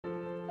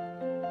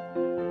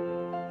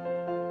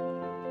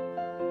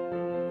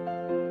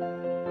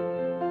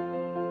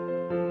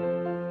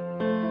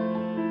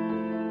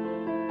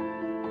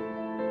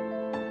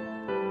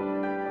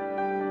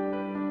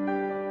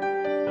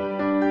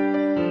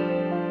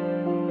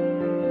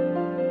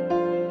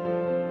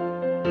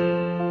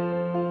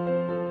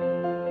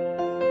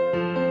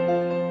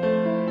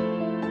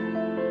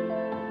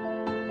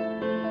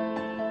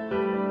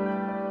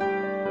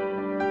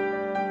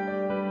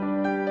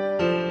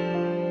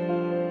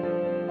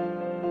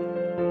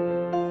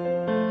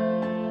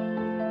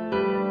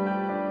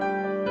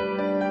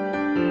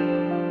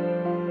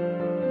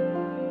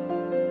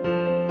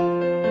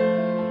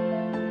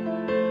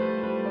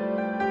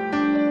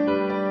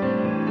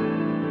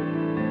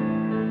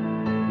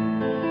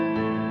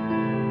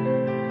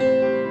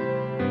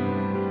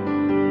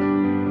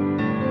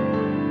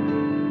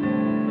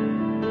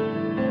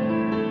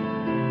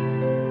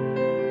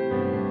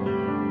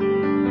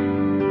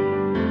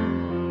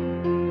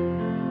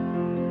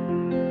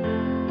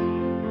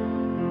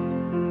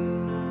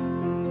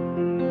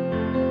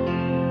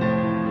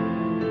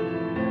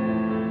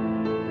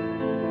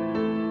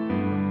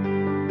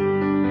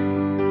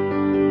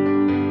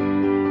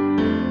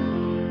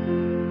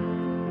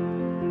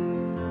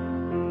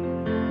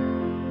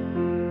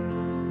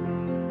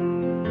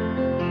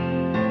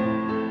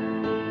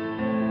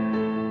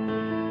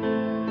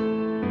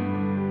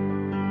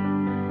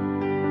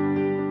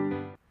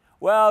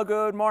Well,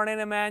 good morning,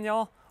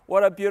 Emmanuel.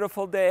 What a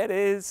beautiful day it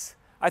is.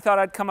 I thought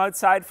I'd come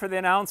outside for the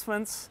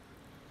announcements.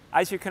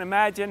 As you can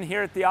imagine,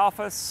 here at the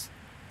office,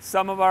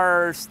 some of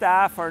our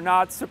staff are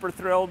not super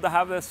thrilled to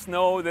have the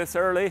snow this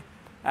early.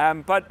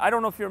 But I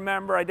don't know if you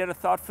remember, I did a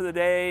thought for the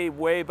day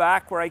way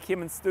back where I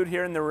came and stood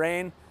here in the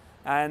rain.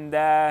 And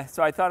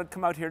so I thought I'd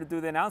come out here to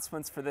do the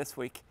announcements for this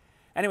week.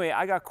 Anyway,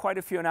 I got quite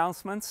a few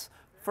announcements.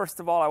 First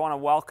of all, I want to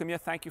welcome you.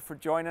 Thank you for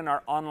joining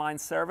our online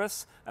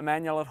service,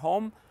 Emmanuel at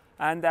Home.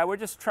 And we're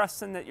just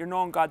trusting that you're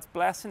knowing God's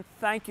blessing.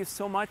 Thank you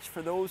so much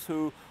for those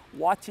who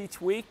watch each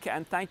week,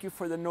 and thank you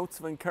for the notes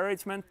of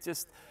encouragement,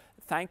 just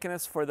thanking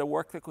us for the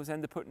work that goes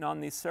into putting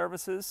on these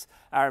services,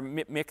 or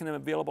making them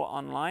available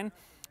online.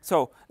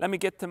 So let me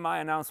get to my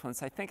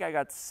announcements. I think I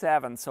got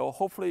 7, so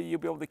hopefully you'll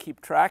be able to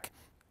keep track.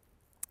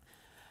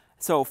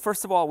 So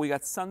first of all, we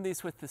got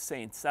Sundays with the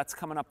Saints. That's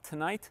coming up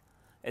tonight.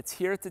 It's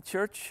here at the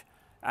church,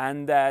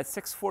 and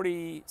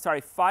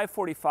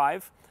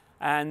 5:45.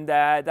 And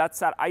that's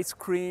that ice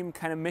cream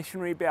kind of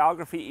missionary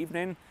biography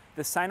evening.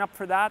 The sign up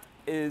for that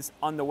is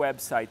on the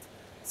website.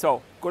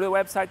 So go to the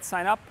website,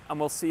 sign up, and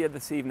we'll see you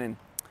this evening.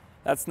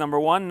 That's number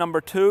 1.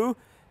 Number 2,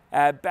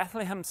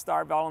 Bethlehem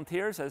Star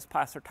volunteers, as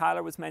Pastor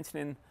Tyler was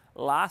mentioning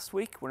last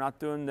week. We're not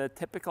doing the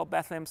typical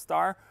Bethlehem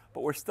Star,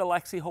 but we're still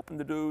actually hoping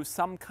to do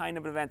some kind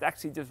of event.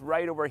 Actually, just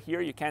right over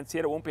here, you can't see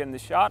it, it won't be in the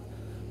shot,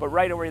 but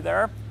right over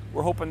there,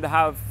 we're hoping to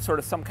have sort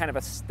of some kind of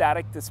a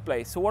static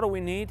display. So what do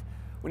we need?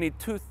 We need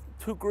two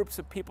groups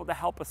of people to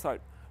help us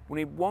out. We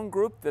need one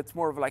group that's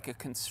more of like a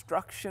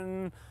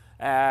construction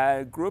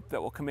group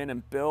that will come in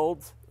and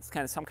build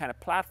some kind of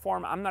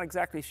platform. I'm not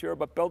exactly sure,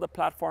 but build a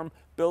platform,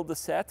 build a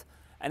set.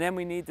 And then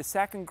we need the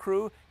second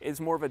crew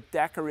is more of a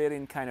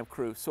decorating kind of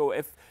crew. So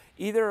if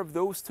either of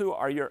those two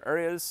are your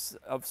areas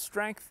of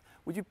strength,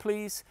 would you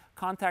please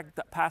contact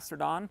Pastor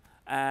Don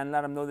and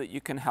let him know that you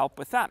can help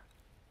with that.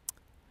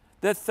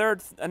 The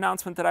third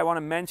announcement that I want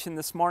to mention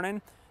this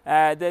morning,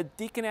 the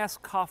Deaconess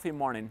Coffee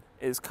Morning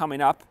is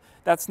coming up.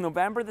 That's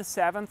November the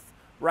 7th,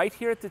 right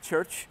here at the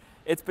church.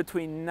 It's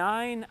between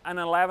 9 and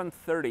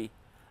 11:30,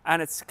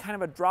 and it's kind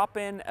of a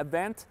drop-in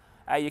event.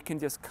 You can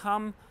just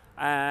come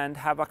and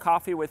have a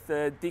coffee with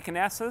the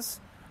deaconesses,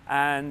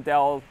 and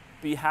they'll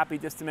be happy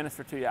just to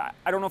minister to you.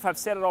 I don't know if I've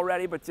said it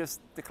already, but just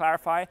to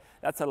clarify,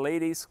 that's a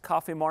ladies'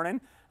 coffee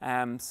morning.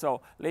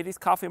 So ladies'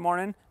 coffee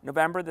morning,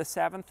 November the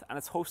 7th, and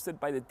it's hosted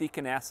by the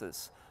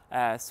deaconesses.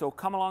 So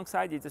come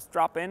alongside, you just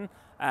drop in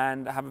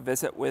and have a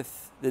visit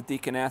with the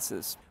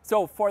deaconesses.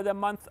 So for the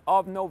month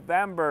of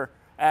November,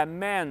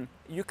 men,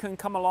 you can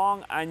come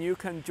along and you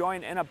can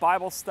join in a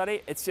Bible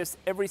study. It's just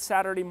every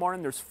Saturday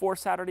morning. There's 4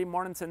 Saturday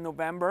mornings in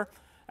November.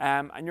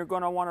 And you're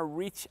going to want to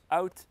reach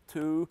out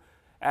to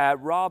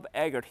Rob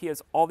Eggert. He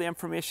has all the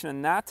information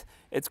in that.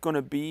 It's going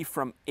to be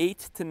from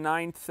 8 to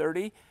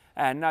 9:30.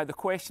 And now the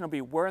question will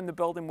be, where in the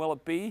building will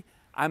it be?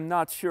 I'm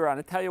not sure, and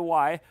I'll tell you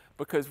why,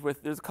 because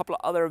there's a couple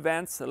of other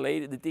events,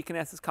 the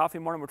Deaconess's Coffee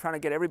Morning, we're trying to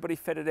get everybody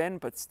fitted in,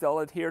 but still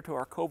adhere to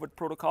our COVID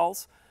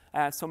protocols.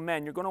 So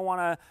men, you're going to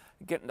want to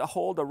get a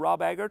hold of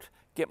Rob Eggert,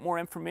 get more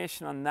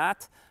information on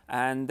that,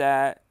 and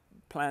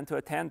plan to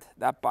attend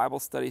that Bible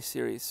study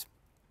series.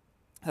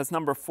 That's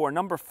number 4.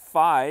 Number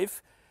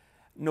 5,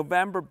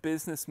 November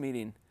business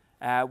meeting.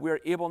 We're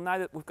able, now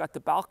that we've got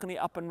the balcony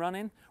up and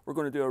running, we're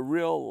going to do a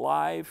real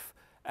live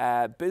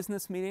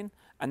business meeting,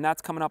 and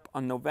that's coming up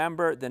on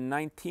November the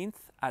 19th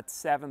at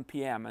 7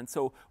 p.m. And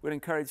so we'd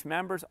encourage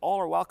members, all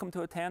are welcome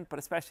to attend, but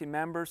especially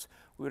members,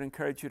 we would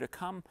encourage you to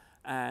come,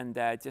 and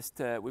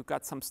we've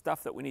got some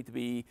stuff that we need to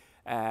be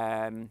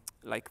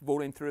like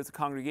voting through as a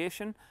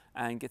congregation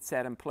and get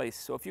set in place.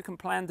 So if you can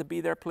plan to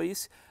be there,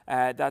 please.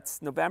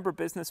 That's November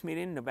business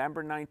meeting,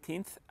 November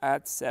 19th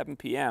at 7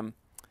 p.m.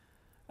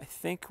 I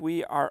think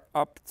we are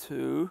up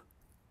to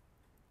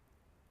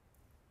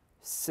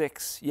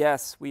 6.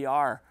 Yes, we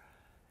are.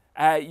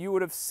 You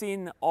would have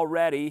seen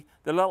already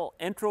the little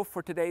intro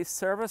for today's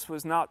service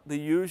was not the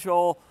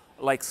usual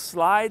like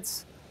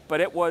slides,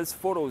 but it was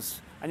photos.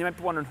 And you might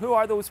be wondering, who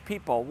are those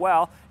people?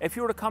 Well, if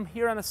you were to come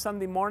here on a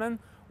Sunday morning,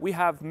 we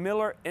have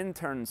Millar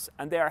interns,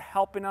 and they are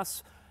helping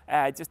us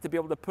just to be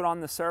able to put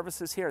on the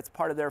services here. It's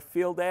part of their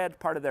field ed,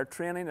 part of their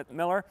training at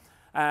Millar.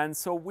 And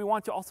so we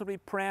want you also to be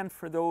praying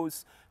for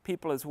those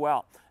people as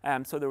well.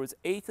 So there was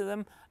 8 of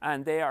them,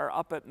 and they are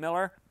up at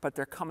Millar, but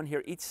they're coming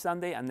here each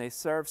Sunday, and they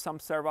serve. Some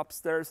serve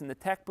upstairs in the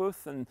tech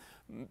booth and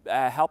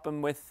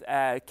helping with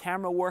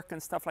camera work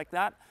and stuff like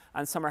that.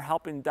 And some are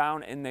helping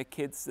down in the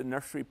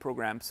nursery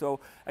program. So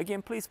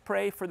again, please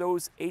pray for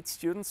those 8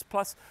 students.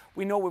 Plus,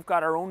 we know we've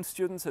got our own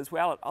students as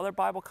well at other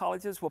Bible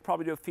colleges. We'll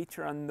probably do a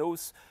feature on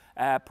those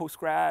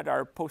post-grad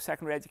or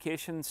post-secondary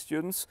education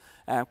students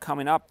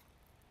coming up.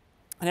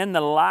 And then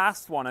the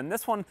last one, and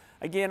this one,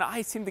 again,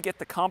 I seem to get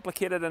the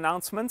complicated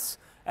announcements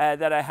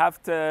that I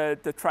have to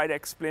try to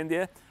explain to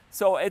you.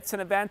 So it's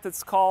an event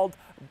that's called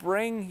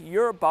Bring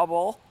Your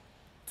Bubble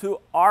to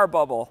Our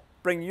Bubble.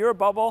 Bring your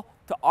bubble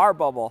to our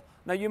bubble.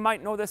 Now you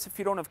might know this if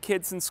you don't have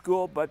kids in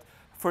school, but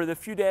for the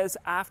few days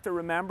after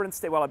Remembrance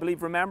Day, well, I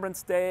believe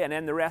Remembrance Day and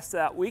then the rest of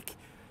that week,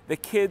 The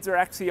kids are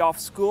actually off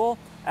school.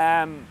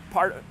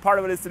 Part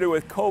of it is to do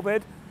with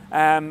COVID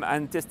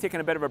and just taking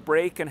a bit of a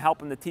break and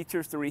helping the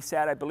teachers to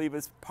reset, I believe,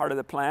 is part of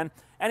the plan.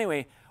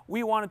 Anyway,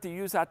 we wanted to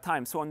use that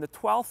time. So on the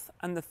 12th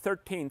and the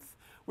 13th,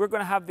 we're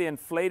going to have the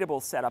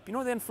inflatables set up. You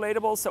know the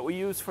inflatables that we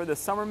use for the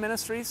summer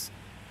ministries?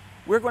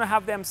 We're going to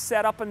have them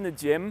set up in the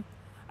gym,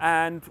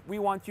 and we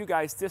want you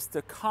guys just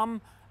to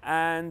come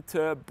and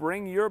to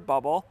bring your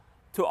bubble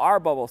to our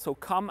bubble. So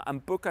come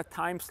and book a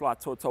time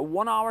slot. So it's a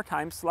 1-hour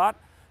time slot.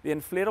 The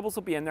inflatables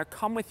will be in there.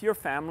 Come with your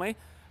family,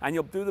 and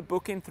you'll do the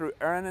booking through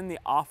Erin in the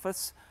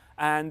office,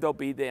 and there'll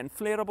be the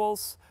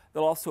inflatables.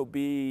 There'll also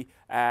be,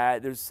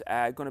 there's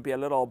going to be a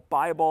little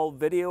Bible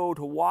video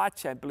to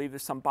watch. I believe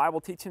there's some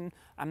Bible teaching.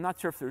 I'm not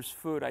sure if there's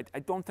food. I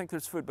don't think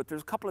there's food, but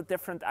there's a couple of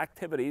different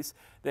activities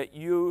that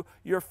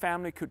your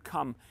family could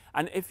come.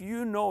 And if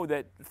you know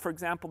that, for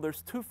example,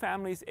 there's 2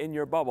 families in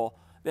your bubble,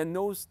 then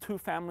those 2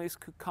 families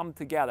could come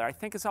together. I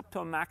think it's up to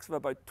a max of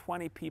about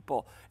 20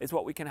 people is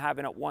what we can have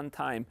in at one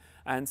time.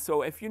 And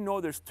so if you know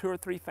there's 2 or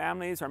 3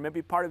 families, or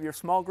maybe part of your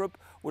small group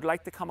would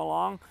like to come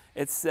along,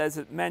 it's, as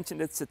it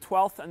mentioned, it's the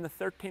 12th and the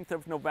 13th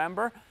of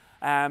November.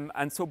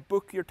 And so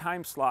book your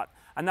time slot.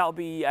 And that'll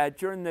be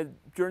during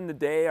the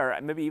day, or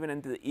maybe even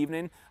into the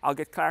evening. I'll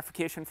get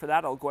clarification for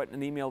that. I'll go out in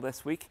an email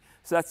this week.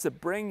 So that's to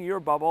bring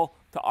your bubble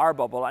to our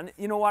bubble. And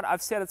you know what?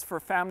 I've said it's for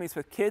families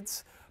with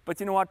kids. But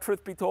you know what,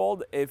 truth be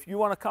told, if you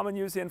want to come and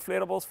use the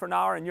inflatables for an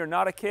hour and you're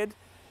not a kid,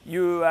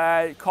 you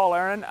call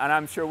Erin, and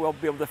I'm sure we'll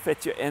be able to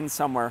fit you in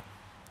somewhere.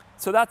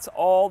 So that's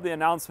all the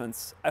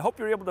announcements. I hope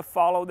you're able to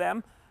follow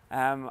them.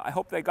 I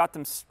hope they got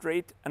them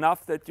straight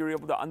enough that you're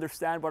able to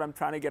understand what I'm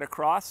trying to get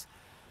across.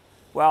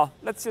 Well,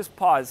 let's just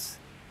pause.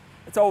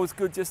 It's always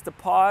good just to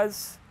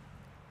pause,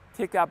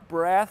 take that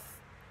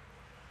breath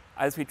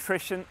as we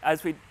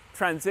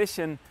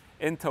transition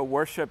into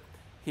worship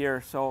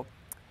here. So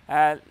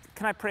can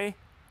I pray?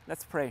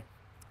 Let's pray.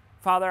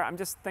 Father, I'm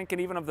just thinking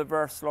even of the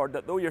verse, Lord,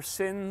 that though your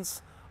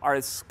sins are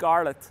as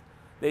scarlet,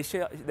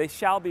 they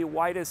shall be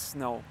white as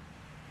snow.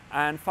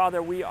 And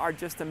Father, we are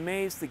just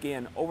amazed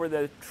again over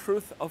the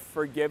truth of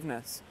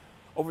forgiveness,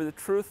 over the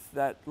truth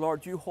that,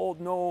 Lord, you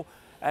hold no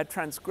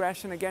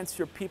transgression against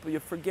your people.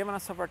 You've forgiven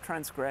us of our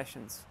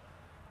transgressions.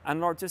 And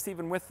Lord, just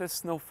even with this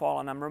snowfall,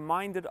 and I'm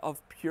reminded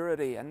of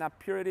purity, and that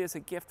purity is a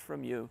gift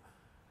from you.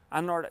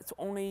 And Lord, it's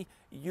only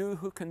you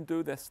who can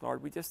do this,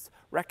 Lord. We just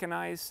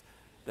recognize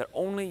that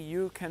only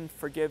you can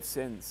forgive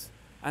sins.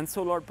 And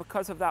so, Lord,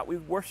 because of that, we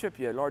worship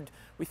you. Lord,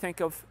 we think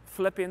of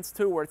Philippians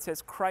 2, where it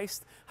says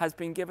Christ has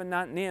been given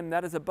that name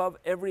that is above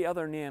every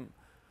other name.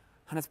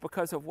 And it's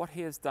because of what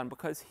he has done,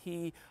 because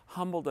he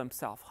humbled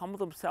himself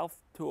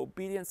to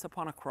obedience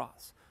upon a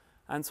cross.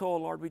 And so,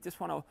 Lord, we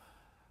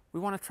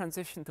want to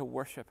transition to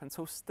worship. And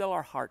so still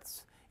our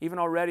hearts. Even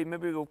already,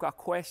 maybe we've got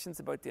questions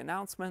about the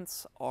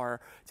announcements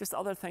or just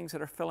other things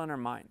that are filling our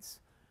minds.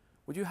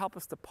 Would you help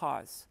us to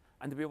pause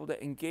and to be able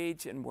to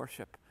engage in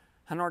worship?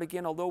 And Lord,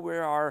 again, although we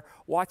are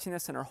watching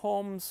this in our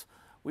homes,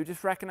 we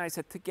just recognize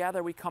that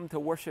together we come to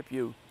worship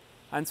you.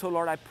 And so,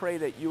 Lord, I pray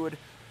that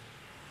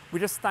we're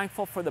just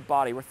thankful for the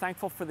body. We're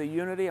thankful for the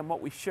unity and what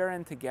we share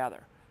in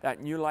together, that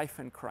new life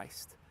in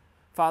Christ.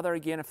 Father,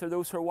 again, if there are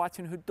those who are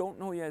watching who don't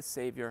know you as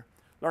Savior,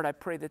 Lord, I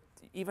pray that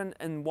even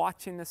in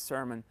watching this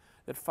sermon,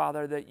 that,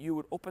 Father, that you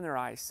would open their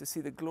eyes to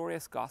see the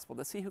glorious gospel,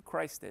 to see who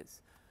Christ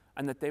is,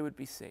 and that they would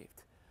be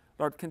saved.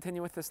 Lord,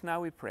 continue with us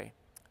now, we pray.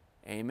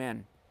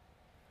 Amen.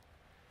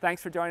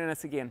 Thanks for joining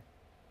us again.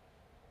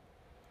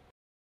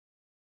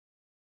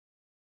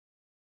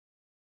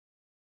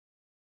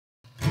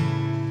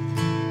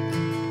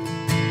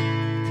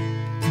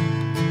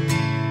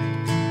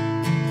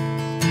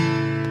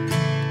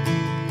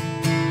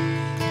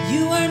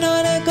 You are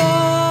not a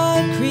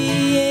God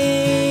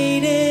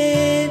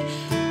created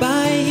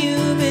by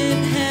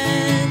human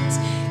hands.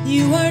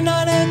 You are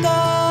not a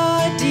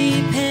God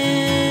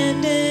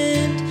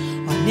dependent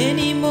on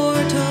any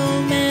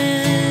mortal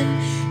man.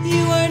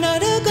 You are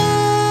not a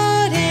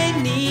God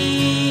in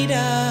need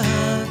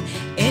of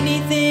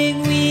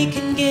anything we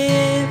can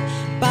give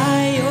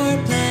by your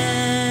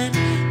plan.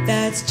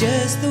 That's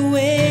just the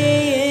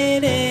way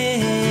it is.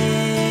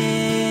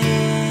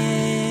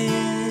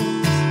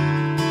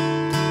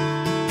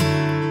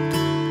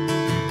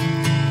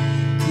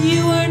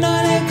 You are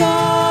not a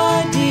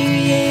God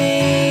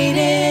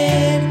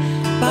created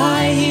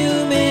by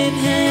human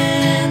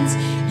hands.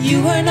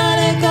 You are not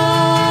a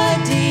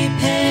God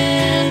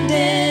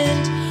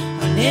dependent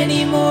on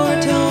any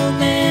mortal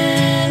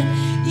man.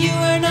 You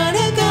are not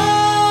a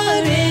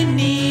God in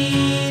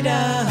need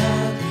of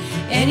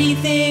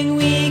anything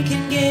we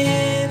can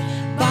give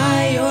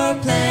by your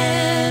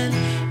plan.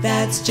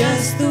 That's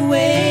just the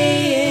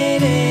way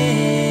it is.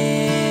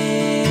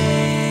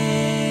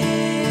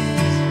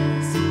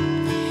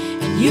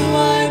 You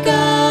are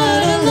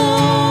God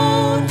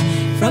alone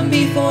from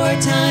before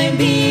time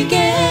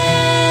began.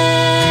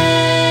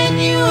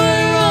 You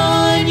are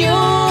on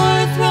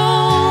your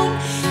throne.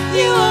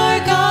 You are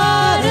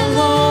God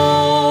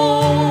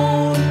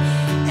alone.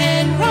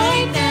 And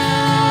right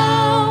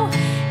now,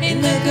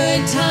 in the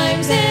good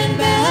times and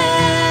bad,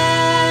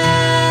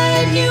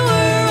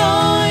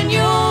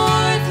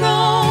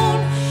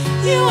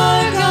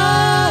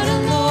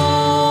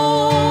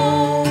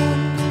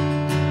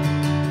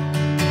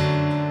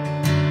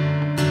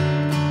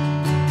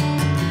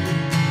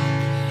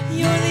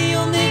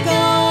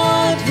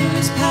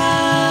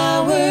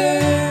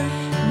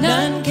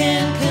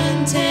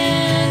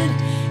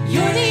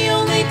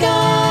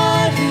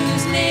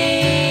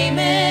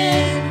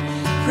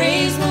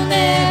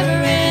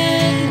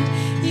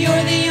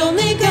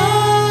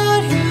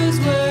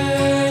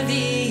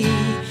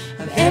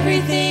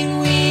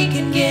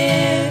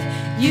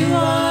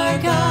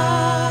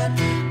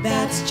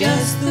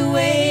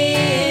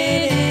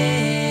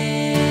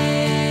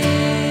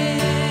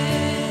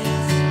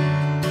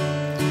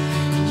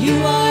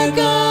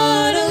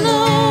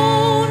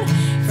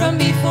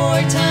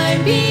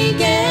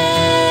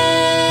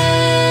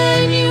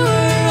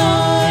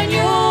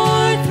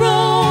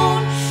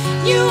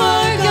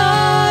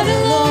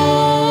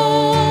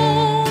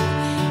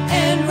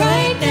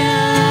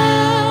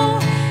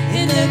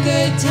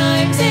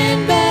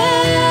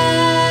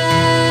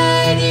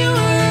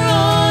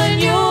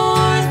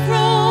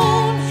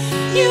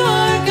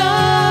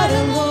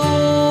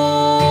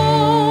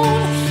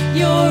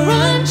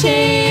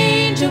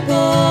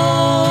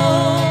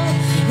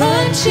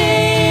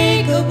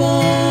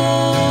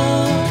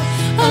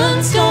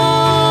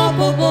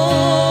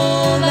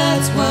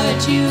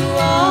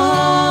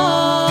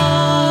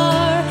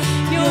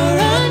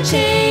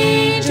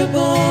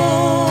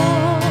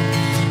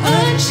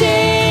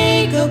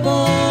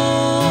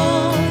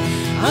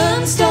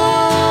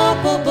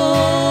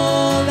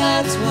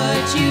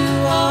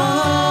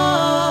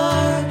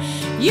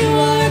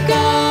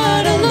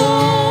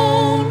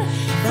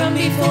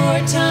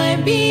 our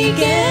time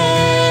began.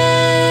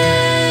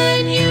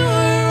 You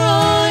are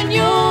on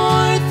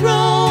your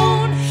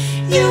throne.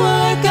 You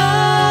are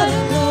God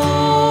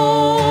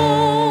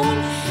alone.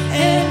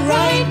 And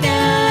right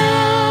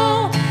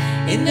now,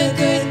 in the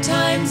good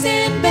times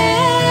and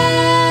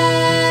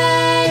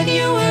bad,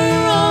 you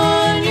are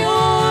on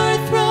your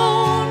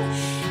throne.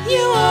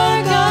 You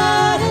are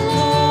God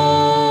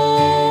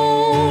alone.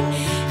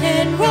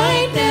 And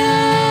right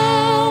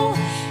now,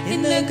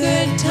 in the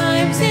good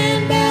times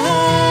and bad,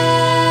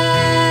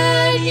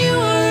 you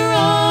are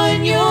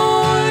on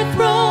your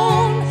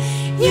throne.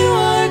 You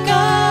are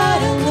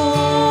God alone.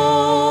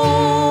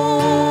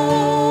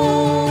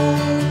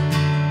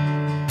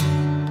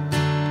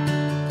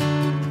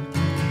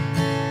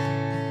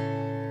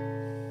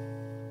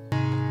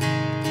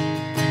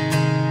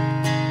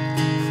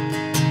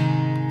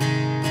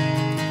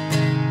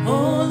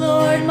 Oh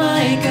Lord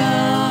my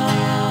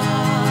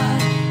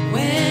God,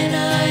 when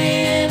I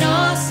in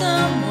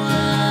awesome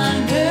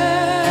wonder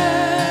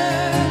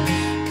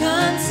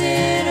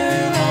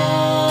consider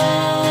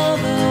all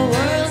the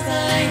worlds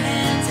thy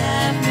hands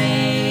have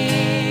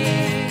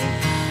made,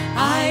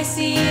 I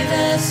see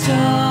the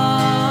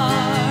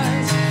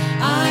stars,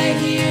 I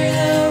hear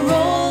the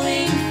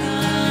rolling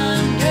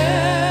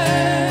thunder,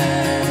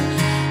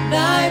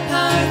 thy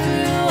power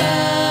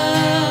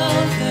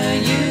throughout the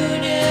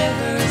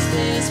universe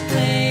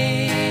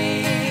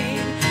displayed.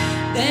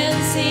 Then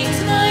sings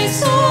my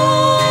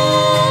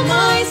soul,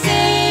 my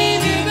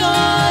Savior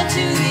God,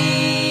 to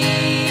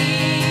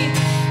thee.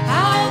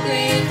 How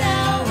great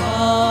thou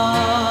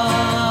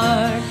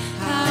art,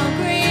 how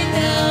great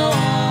thou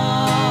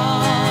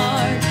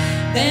art.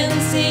 Then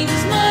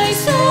sings my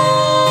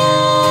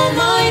soul,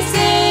 my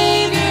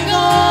Savior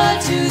God,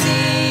 to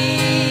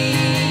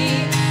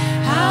thee.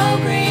 How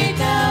great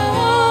thou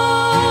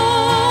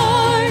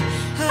art,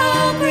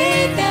 how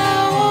great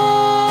thou art.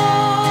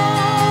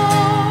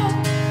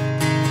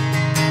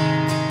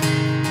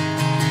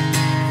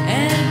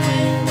 And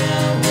when the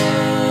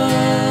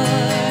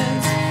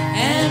woods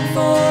and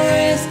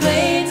forest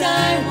glades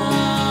I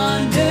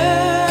wander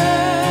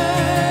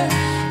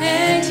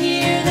and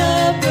hear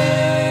the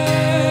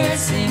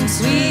birds sing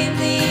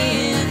sweetly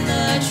in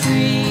the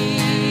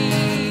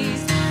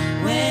trees,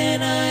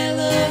 when I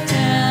look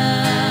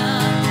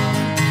down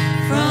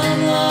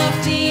from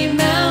lofty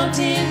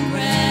mountain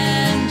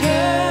grandeur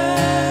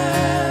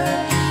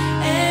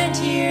and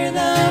hear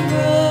the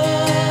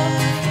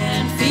brook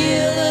and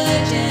feel a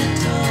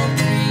gentle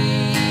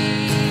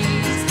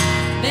breeze,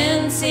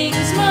 then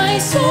sings my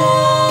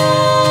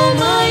soul,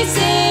 my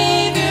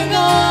Savior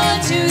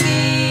God, to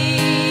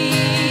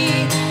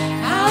thee.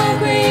 How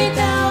great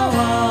thou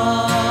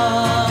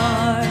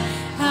art,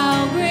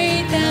 how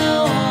great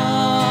thou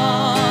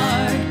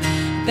art.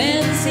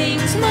 Then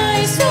sings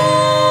my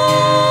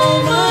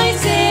soul, my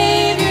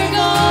Savior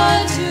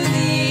God, to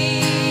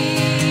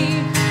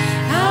thee.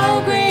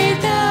 How great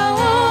thou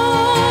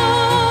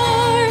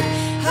art,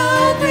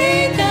 how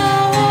great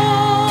thou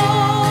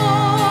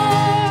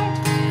art.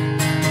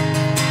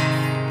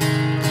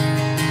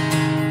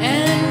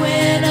 And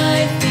when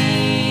I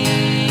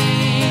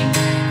think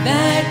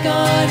that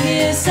God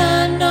his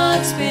Son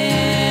not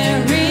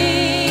sparing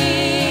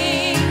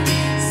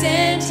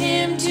sent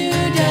him to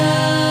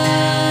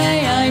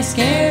die, I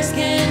scarce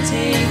can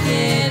take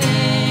it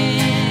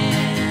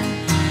in,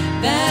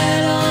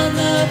 that on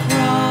the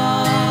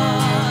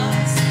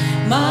cross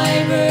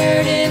my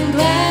burden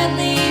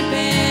gladly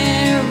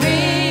bearing,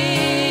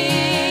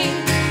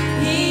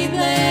 he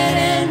bled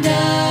and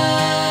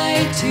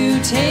died to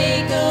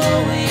take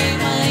away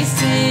my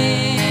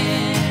sin.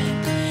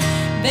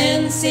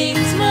 Then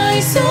sings my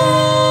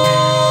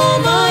soul,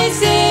 my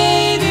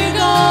Savior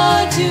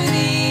God, to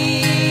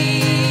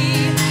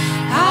thee.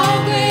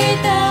 How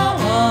great thou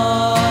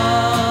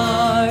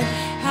art,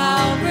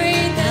 how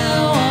great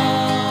thou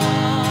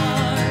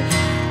art.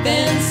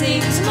 Then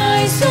sings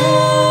my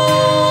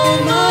soul,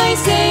 my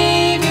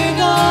Savior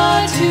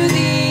God, to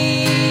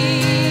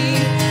thee.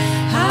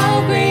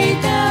 How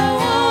great thou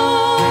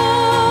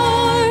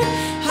art,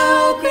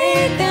 how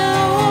great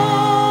thou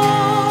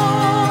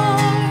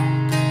art.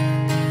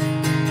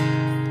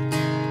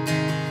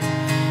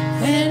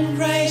 When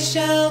Christ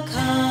shall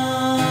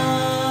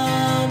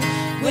come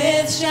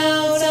with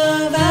shouts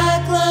of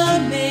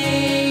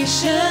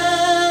acclamation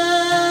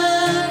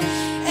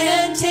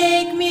and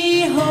take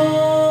me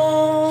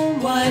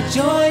home, what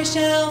joy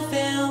shall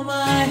fill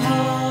my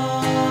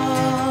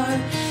heart.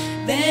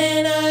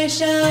 Then I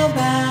shall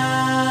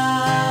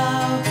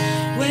bow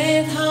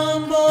with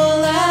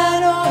humble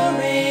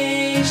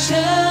adoration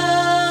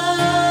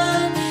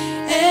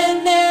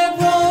and there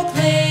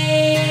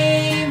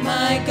proclaim,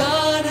 my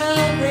God,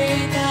 how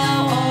great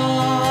thou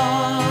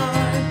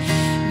art.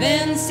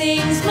 Then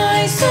sings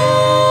my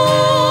soul,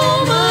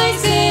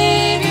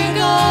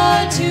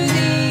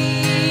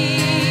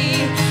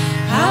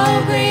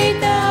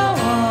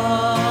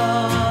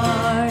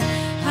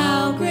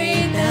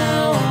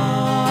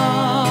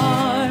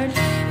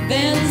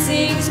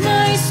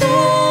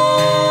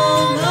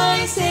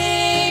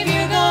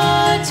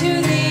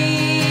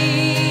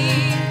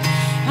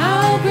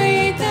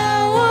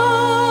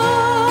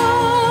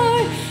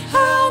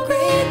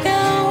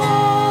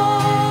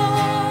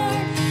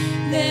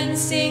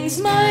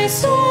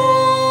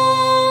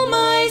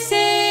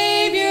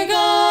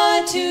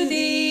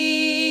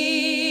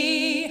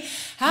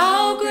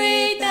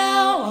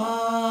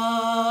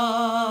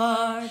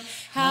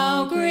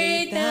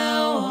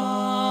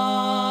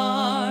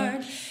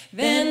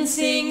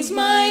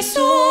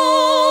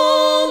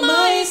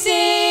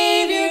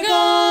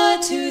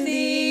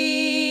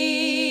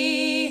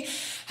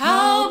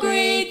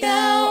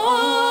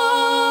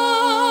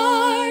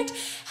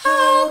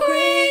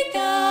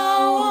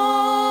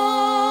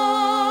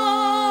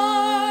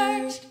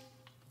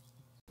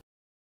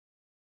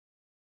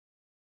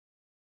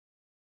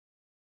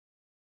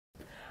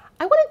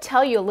 I want to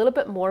tell you a little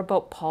bit more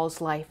about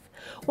Paul's life.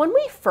 When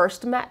we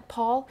first met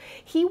Paul,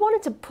 he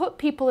wanted to put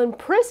people in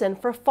prison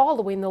for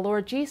following the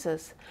Lord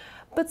Jesus.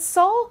 But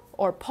Saul,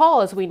 or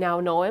Paul as we now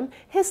know him,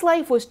 his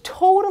life was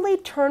totally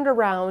turned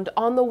around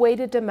on the way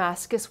to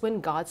Damascus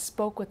when God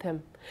spoke with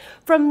him.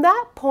 From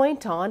that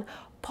point on,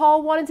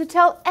 Paul wanted to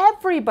tell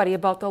everybody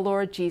about the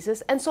Lord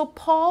Jesus, and so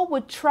Paul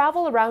would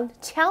travel around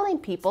telling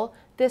people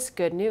this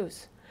good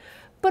news.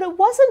 But it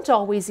wasn't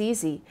always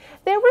easy.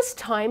 There was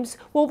times,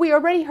 well, we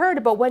already heard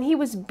about when he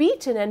was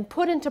beaten and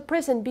put into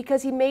prison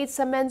because he made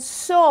some men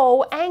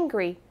so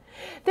angry.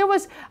 There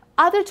was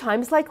other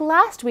times, like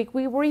last week,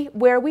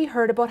 where we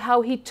heard about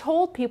how he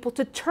told people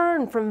to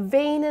turn from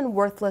vain and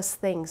worthless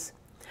things.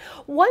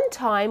 One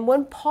time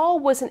when Paul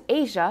was in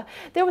Asia,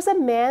 there was a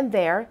man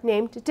there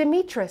named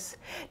Demetrius.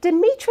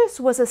 Demetrius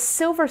was a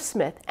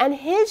silversmith, and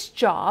his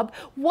job,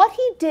 what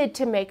he did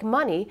to make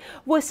money,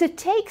 was to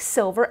take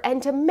silver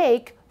and to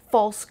make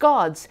false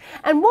gods.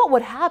 And what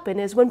would happen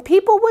is when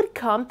people would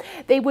come,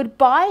 they would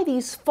buy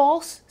these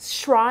false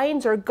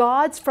shrines or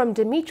gods from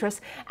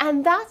Demetrius,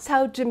 and that's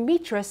how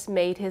Demetrius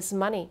made his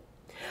money.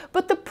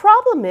 But the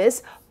problem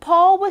is,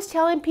 Paul was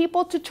telling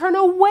people to turn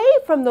away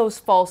from those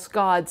false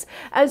gods.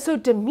 And so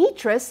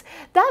Demetrius,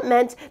 that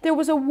meant there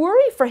was a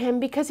worry for him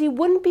because he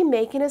wouldn't be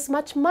making as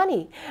much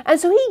money. And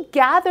so he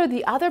gathered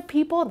the other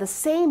people, the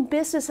same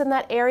business in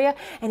that area,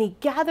 and he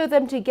gathered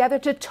them together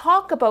to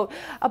talk about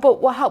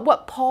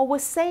what Paul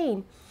was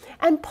saying.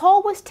 And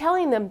Paul was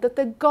telling them that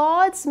the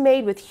gods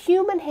made with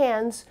human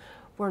hands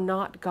were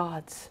not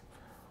gods.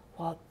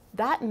 Well,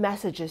 that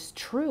message is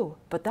true,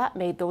 but that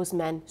made those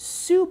men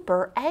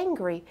super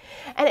angry.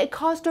 And it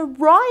caused a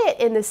riot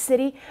in the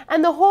city,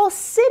 and the whole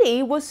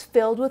city was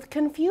filled with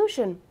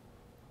confusion.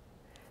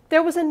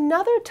 There was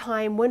another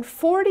time when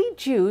 40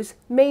 Jews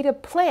made a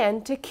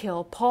plan to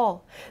kill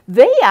Paul.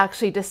 They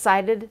actually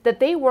decided that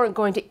they weren't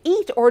going to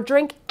eat or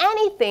drink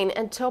anything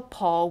until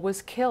Paul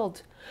was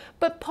killed.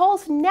 But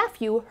Paul's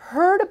nephew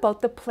heard about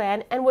the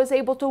plan and was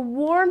able to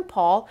warn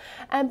Paul,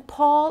 and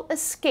Paul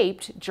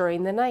escaped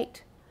during the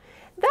night.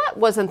 That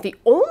wasn't the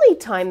only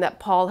time that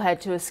Paul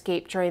had to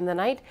escape during the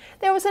night.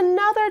 There was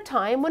another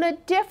time when a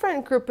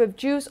different group of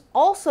Jews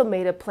also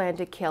made a plan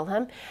to kill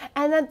him,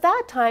 and at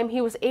that time he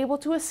was able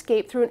to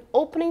escape through an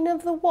opening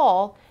of the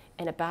wall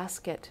in a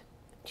basket.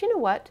 Do you know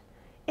what?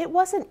 It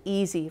wasn't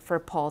easy for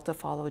Paul to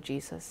follow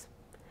Jesus.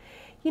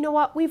 You know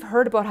what? We've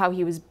heard about how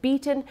he was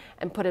beaten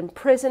and put in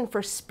prison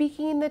for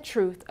speaking the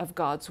truth of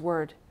God's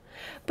word.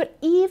 But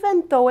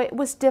even though it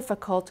was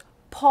difficult,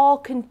 Paul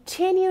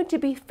continued to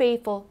be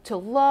faithful to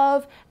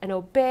love and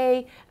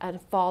obey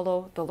and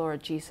follow the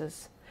Lord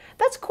Jesus.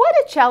 That's quite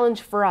a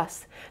challenge for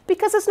us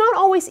because it's not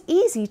always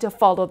easy to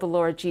follow the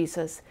Lord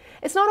Jesus.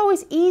 It's not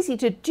always easy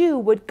to do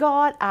what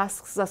God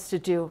asks us to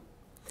do.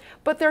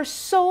 But there are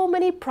so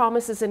many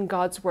promises in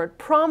God's word,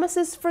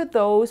 promises for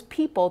those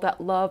people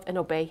that love and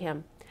obey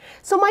him.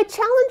 So my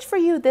challenge for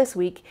you this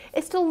week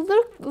is to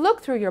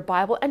look through your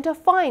Bible and to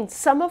find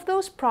some of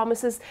those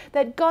promises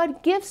that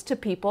God gives to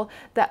people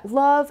that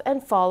love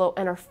and follow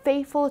and are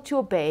faithful to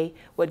obey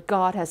what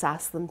God has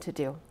asked them to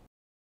do.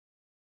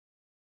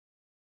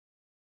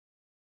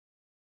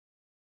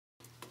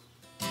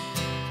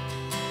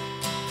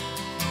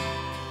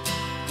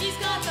 He's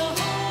got the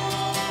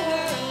whole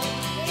world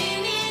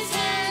in his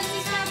hands.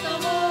 He's got the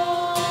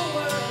whole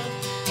world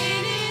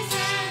in his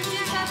hands.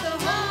 He's got the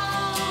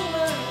whole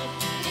world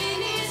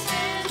in his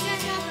hands.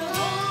 He's got the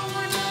whole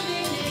world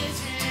in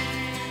his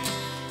hands.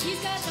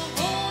 He's got the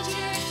whole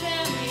church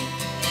family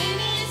in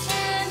his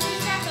hands.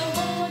 He's got the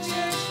whole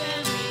church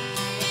family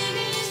in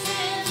his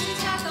hands. He's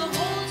got the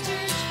whole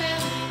church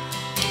family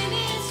in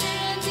his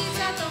hands. He's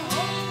got the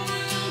whole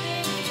world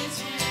in his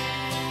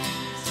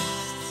hands.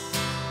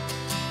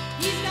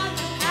 He's got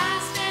the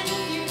past and the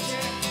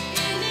future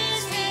in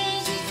his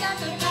hands. He's got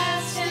the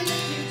past and the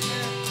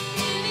future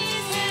in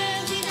his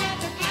hands. He's got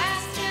the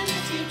past and the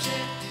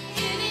future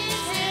in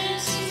his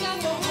hands. He's got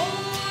the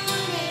whole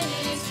world in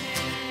his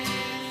hands.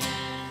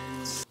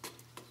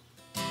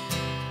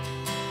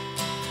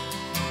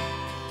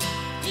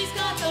 He's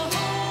got the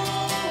whole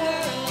world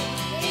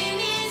in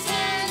his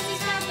hands.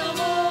 He's got the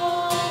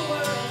whole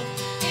world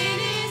in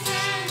his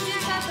hands.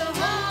 He's got the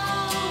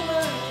whole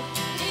world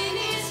in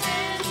his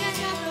hands. He's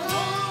got the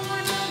whole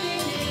world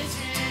in his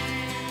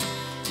hands.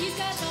 He's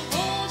got the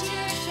whole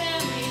church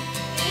family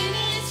in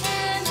his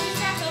hands. He's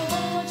got the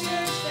whole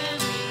church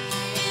family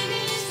in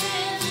his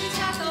hands. He's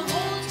got the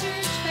whole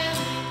church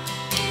family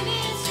in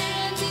his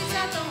hands. He's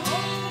got the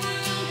whole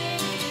world in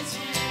his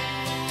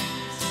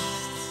hands.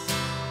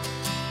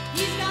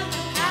 He's got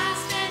the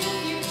past and the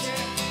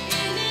future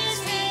in his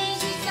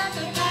hands. He's got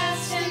the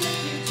past and the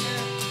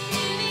future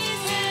in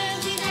his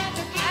hands. He's got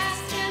the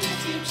past and the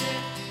future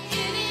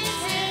in his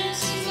hands.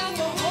 He's got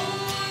the whole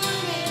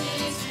world in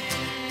his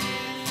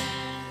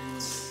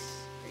hands.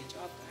 Great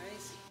job,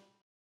 guys.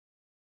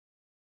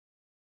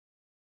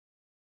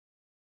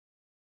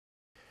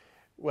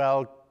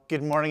 Well,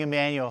 good morning,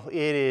 Emmanuel.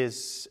 It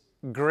is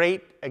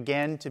great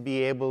again to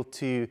be able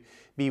to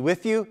be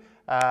with you.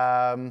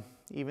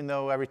 Even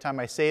though every time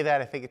I say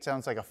that, I think it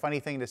sounds like a funny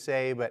thing to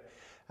say, but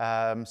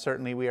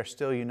certainly we are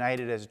still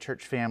united as a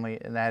church family,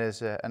 and that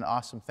is an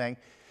awesome thing.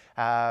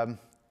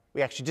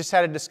 We actually just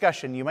had a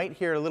discussion. You might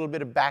hear a little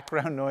bit of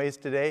background noise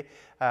today.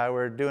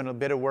 We're doing a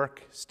bit of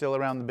work still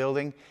around the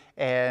building,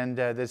 and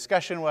the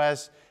discussion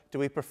was, do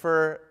we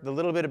prefer the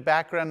little bit of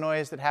background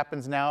noise that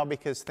happens now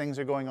because things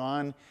are going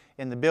on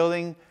in the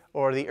building,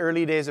 or the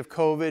early days of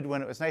COVID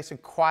when it was nice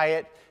and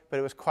quiet, but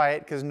it was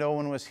quiet because no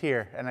one was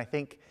here? And I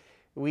think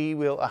we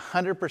will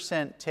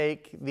 100%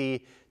 take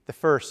the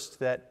first,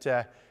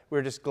 that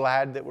we're just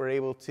glad that we're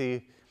able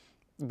to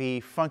be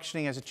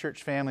functioning as a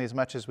church family as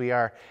much as we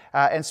are.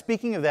 And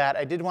speaking of that,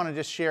 I did want to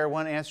just share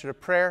one answer to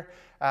prayer.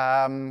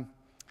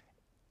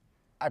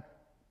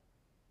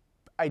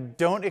 I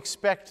don't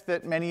expect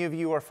that many of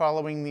you are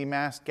following the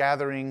mass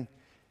gathering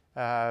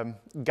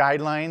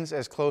guidelines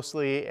as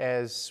closely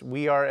as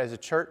we are as a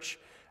church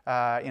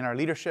in our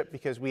leadership,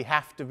 because we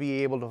have to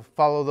be able to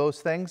follow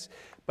those things.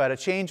 But a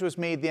change was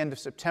made the end of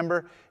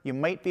September. You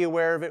might be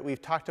aware of it.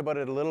 We've talked about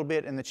it a little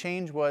bit. And the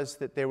change was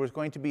that there was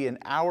going to be an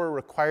hour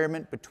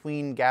requirement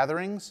between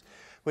gatherings,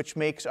 which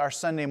makes our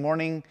Sunday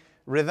morning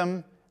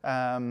rhythm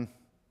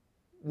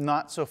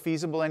not so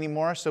feasible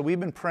anymore. So we've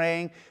been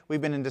praying.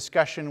 We've been in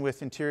discussion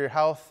with Interior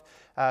Health,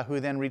 who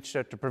then reached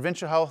out to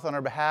Provincial Health on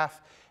our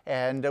behalf.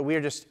 And we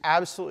are just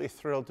absolutely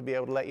thrilled to be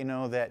able to let you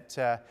know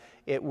that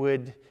it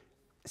would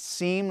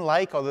seem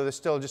like, although there's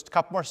still just a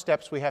couple more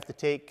steps we have to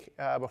take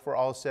before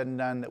all is said and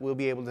done, that we'll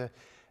be able to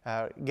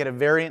get a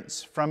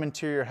variance from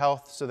Interior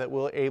Health so that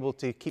we're able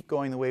to keep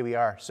going the way we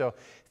are. So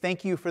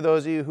thank you for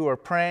those of you who are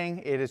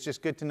praying. It is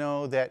just good to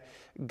know that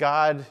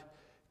God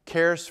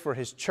cares for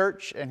His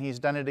church, and He's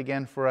done it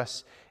again for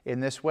us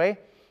in this way.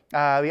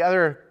 The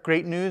other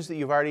great news that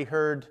you've already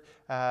heard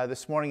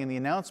this morning in the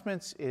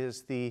announcements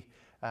is the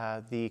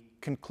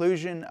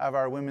conclusion of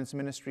our women's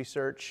ministry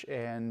search,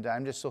 and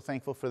I'm just so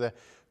thankful for the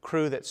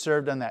crew that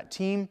served on that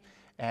team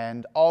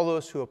and all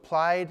those who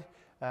applied,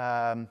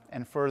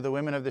 and for the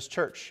women of this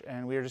church.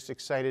 And we are just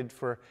excited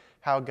for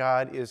how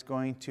God is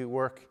going to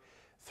work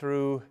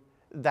through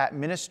that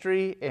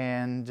ministry,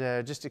 and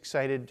just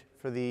excited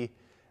for the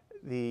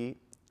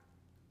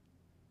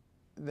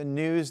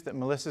news that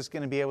Melissa's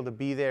going to be able to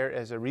be there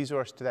as a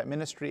resource to that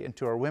ministry and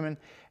to our women.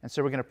 And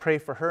so we're going to pray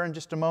for her in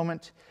just a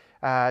moment.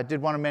 I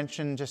did want to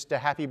mention just a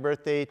happy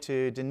birthday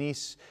to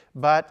Denise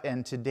Butt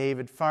and to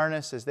David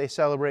Farnes as they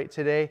celebrate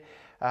today.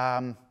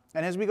 And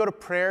as we go to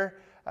prayer,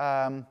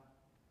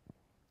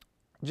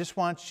 just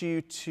want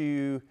you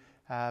to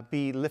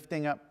be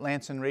lifting up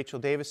Lance and Rachel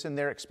Davison.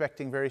 They're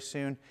expecting very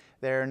soon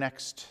their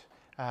next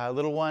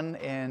little one,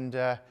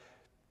 and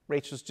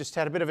Rachel's just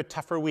had a bit of a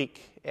tougher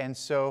week. And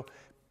so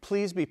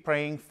please be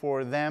praying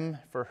for them,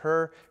 for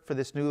her, for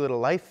this new little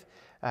life.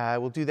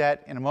 We'll do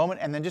that in a moment.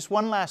 And then just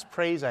one last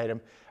praise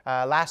item.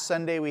 Last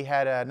Sunday we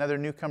had another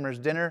newcomers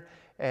dinner,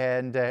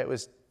 and it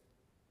was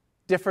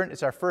different.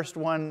 It's our first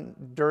one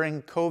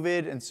during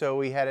COVID, and so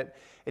we had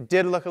it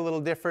did look a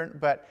little different,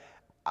 but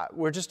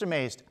we're just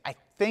amazed. I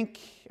think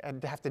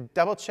I'd have to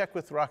double check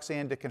with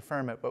Roxanne to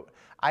confirm it, but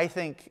I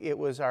think it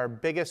was our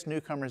biggest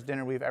newcomers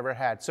dinner we've ever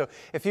had. So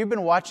if you've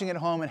been watching at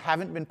home and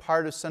haven't been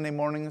part of Sunday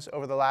mornings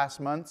over the last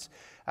months,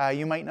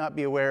 you might not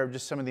be aware of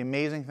just some of the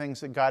amazing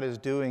things that God is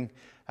doing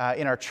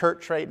in our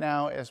church right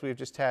now, as we've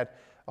just had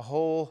a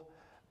whole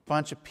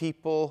bunch of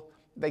people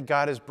that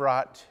God has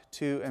brought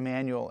to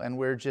Emmanuel, and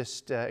we're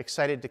just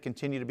excited to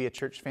continue to be a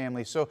church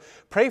family. So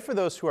pray for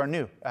those who are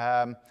new.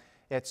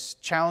 It's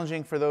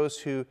challenging for those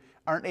who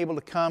aren't able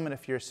to come, and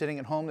if you're sitting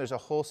at home, there's a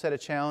whole set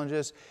of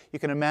challenges. You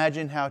can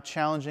imagine how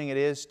challenging it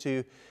is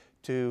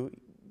to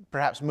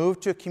perhaps move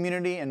to a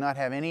community and not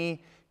have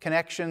any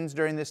connections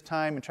during this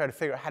time and try to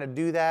figure out how to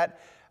do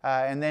that.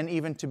 And then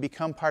even to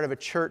become part of a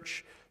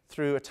church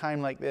through a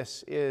time like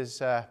this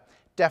is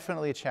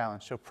definitely a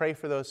challenge. So pray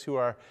for those who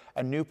are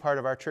a new part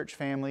of our church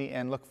family,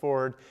 and look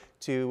forward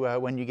to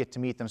when you get to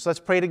meet them. So let's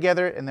pray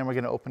together, and then we're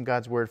going to open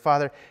God's Word.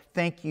 Father,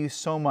 thank you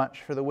so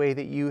much for the way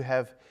that you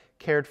have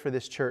cared for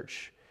this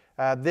church.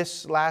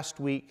 This last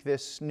week,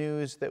 this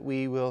news that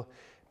we will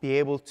be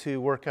able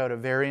to work out a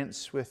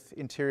variance with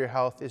Interior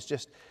Health is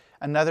just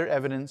another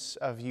evidence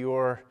of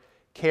your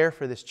care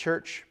for this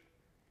church.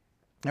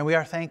 And we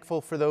are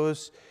thankful for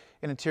those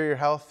in Interior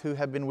Health who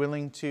have been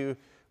willing to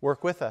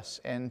work with us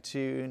and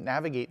to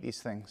navigate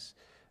these things.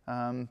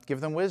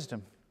 Give them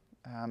wisdom.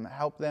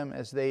 Help them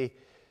as they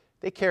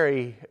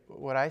carry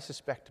what I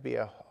suspect to be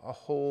a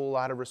whole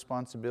lot of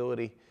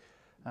responsibility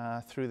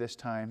through this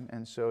time.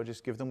 And so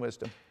just give them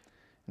wisdom.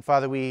 And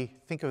Father, we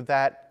think of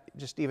that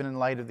just even in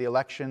light of the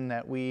election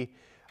that we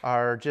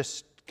are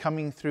just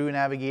coming through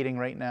navigating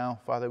right now.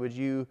 Father, would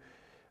you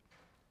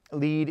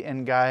lead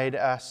and guide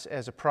us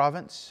as a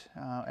province?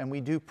 And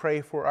we do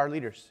pray for our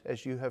leaders,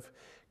 as you have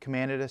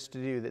commanded us to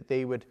do, that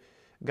they would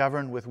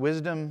govern with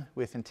wisdom,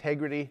 with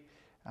integrity,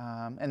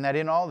 and that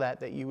in all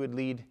that you would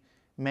lead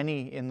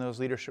many in those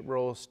leadership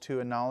roles to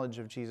a knowledge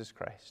of Jesus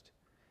Christ.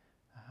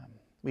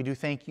 We do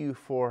thank you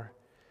for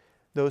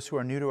those who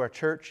are new to our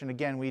church, and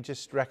again, we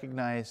just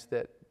recognize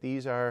that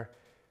these are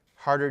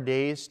harder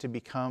days to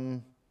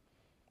become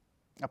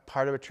a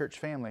part of a church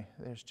family.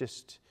 There's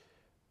just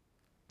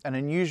an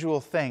unusual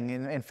thing.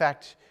 In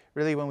fact,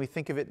 really, when we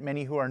think of it,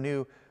 many who are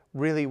new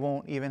really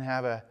won't even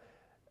have a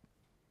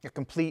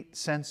complete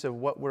sense of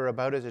what we're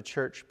about as a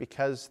church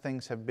because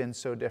things have been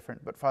so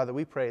different. But Father,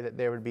 we pray that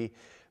there would be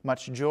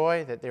much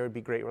joy, that there would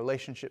be great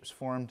relationships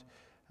formed,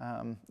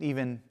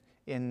 even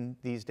in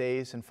these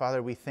days. And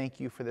Father, we thank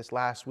you for this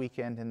last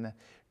weekend and the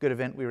good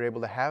event we were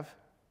able to have.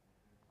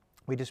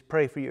 We just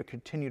pray for your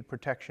continued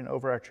protection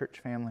over our church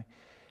family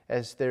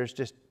as there's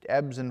just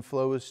ebbs and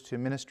flows to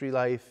ministry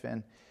life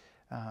and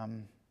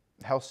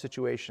health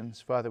situations.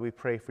 Father, we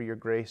pray for your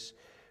grace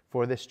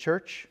for this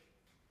church.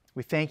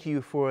 We thank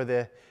you for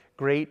the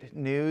great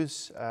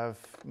news of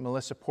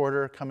Melissa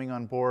Porter coming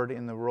on board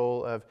in the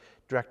role of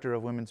Director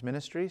of Women's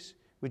Ministries.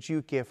 Would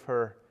you give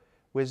her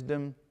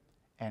wisdom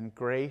and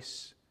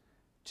grace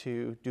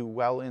to do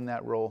well in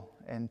that role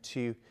and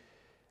to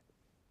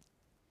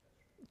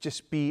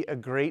just be a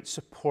great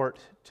support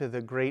to the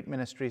great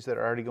ministries that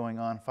are already going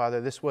on. Father,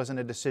 this wasn't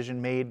a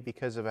decision made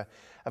because of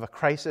a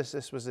crisis.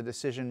 This was a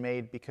decision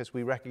made because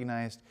we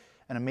recognized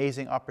an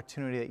amazing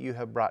opportunity that you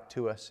have brought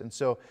to us. And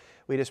so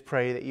we just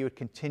pray that you would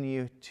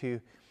continue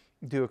to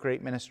do a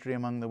great ministry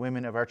among the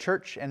women of our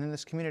church and in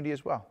this community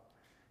as well.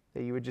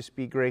 That you would just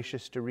be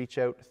gracious to reach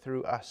out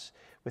through us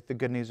with the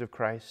good news of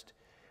Christ.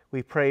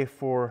 We pray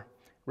for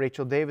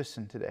Rachel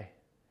Davison today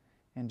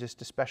in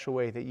just a special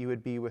way, that you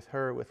would be with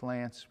her, with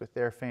Lance, with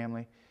their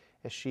family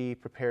as she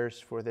prepares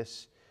for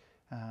this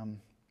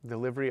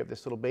delivery of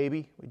this little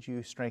baby. Would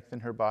you strengthen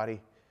her body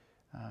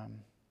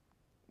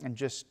and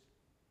just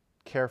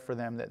care for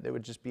them, that there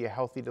would just be a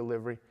healthy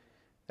delivery,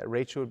 that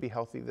Rachel would be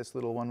healthy, this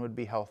little one would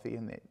be healthy,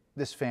 and that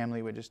this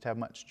family would just have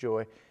much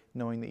joy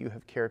knowing that you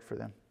have cared for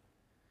them.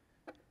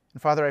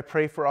 And Father, I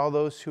pray for all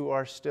those who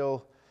are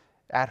still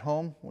at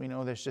home. We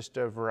know there's just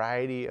a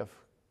variety of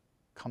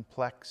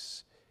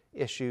complex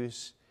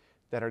issues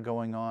that are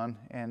going on.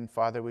 And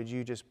Father, would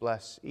you just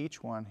bless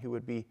each one who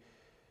would be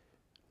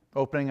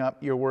opening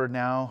up your word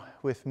now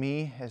with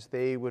me as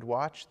they would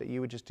watch, that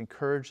you would just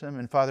encourage them.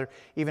 And Father,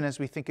 even as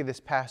we think of this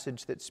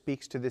passage that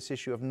speaks to this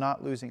issue of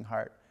not losing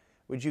heart,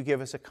 would you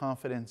give us a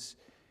confidence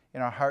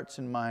in our hearts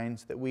and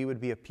minds that we would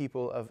be a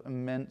people of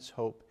immense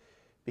hope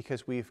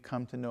because we've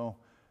come to know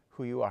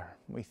who you are.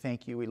 We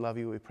thank you, we love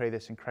you, we pray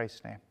this in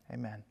Christ's name.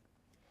 Amen.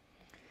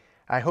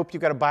 I hope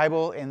you've got a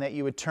Bible and that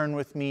you would turn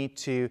with me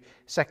to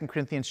 2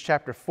 Corinthians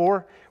chapter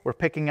 4. We're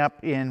picking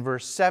up in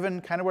verse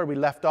 7, kind of where we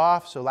left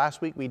off. So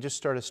last week we just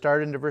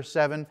started into verse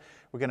 7.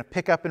 We're going to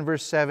pick up in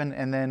verse 7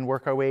 and then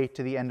work our way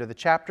to the end of the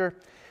chapter.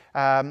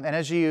 And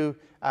as you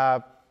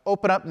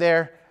open up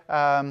there,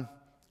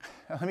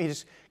 let me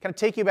just kind of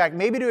take you back,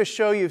 maybe to a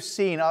show you've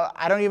seen.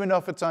 I don't even know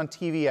if it's on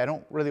TV. I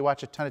don't really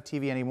watch a ton of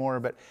TV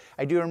anymore, but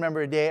I do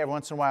remember a day every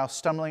once in a while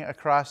stumbling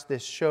across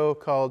this show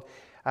called...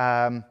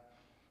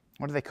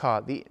 what do they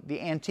call it? The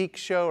antique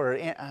show, or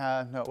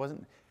no, it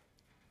wasn't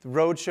the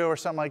road show or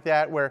something like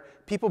that, where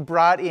people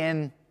brought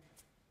in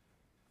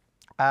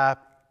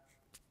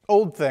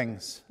old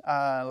things,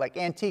 like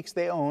antiques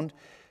they owned,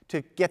 to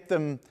get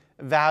them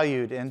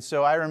valued. And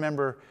so I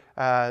remember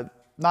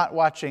not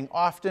watching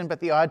often,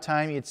 but the odd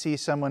time you'd see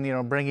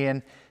someone, bring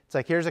in. It's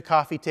like, here's a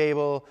coffee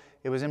table.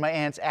 It was in my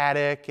aunt's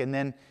attic, and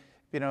then,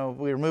 we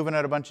were moving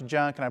out a bunch of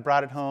junk, and I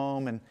brought it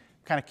home, and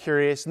kind of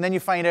curious. And then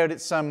you find out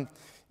it's some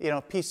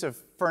piece of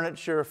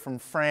furniture from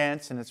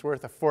France and it's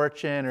worth a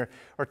fortune,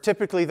 or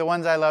typically the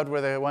ones I loved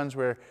were the ones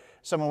where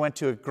someone went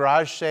to a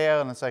garage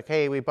sale and it's like,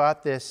 hey, we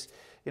bought this,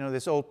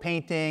 this old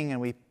painting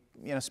and we,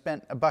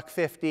 spent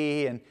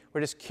 $150 and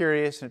we're just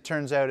curious, and it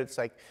turns out it's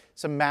like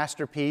some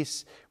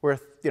masterpiece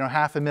worth,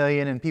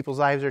 $500,000 and people's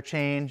lives are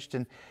changed.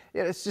 And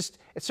it's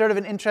sort of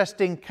an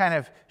interesting kind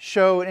of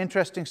show, an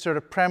interesting sort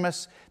of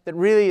premise that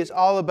really is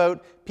all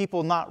about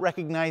people not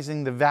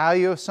recognizing the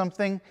value of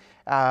something,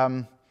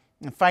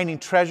 and finding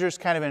treasures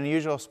kind of in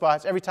unusual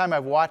spots. Every time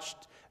I've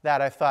watched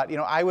that, I've thought,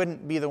 I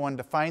wouldn't be the one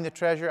to find the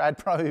treasure. I'd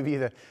probably be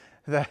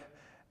the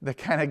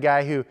kind of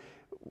guy who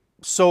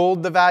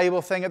sold the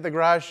valuable thing at the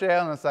garage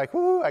sale, and it's like,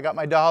 whoo, I got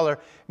my $1.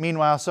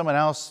 Meanwhile, someone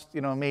else,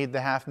 made the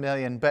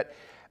 $500,000. But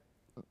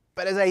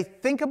as I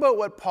think about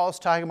what Paul's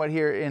talking about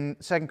here in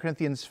 2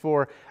 Corinthians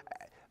 4,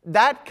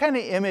 that kind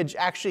of image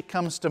actually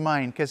comes to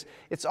mind, because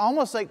it's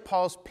almost like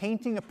Paul's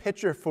painting a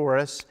picture for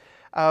us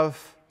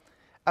of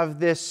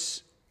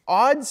this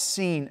odd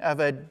scene of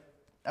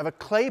a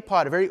clay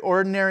pot, a very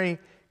ordinary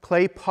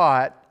clay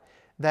pot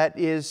that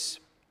is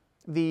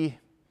the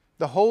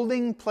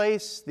holding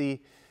place, the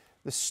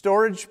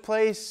storage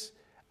place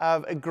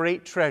of a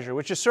great treasure,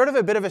 which is sort of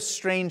a bit of a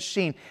strange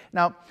scene.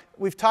 Now,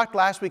 we've talked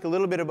last week a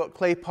little bit about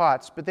clay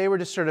pots, but they were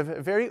just sort of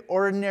a very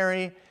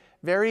ordinary,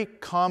 very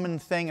common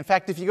thing. In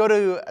fact, if you go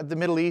to the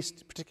Middle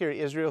East,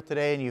 particularly Israel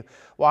today, and you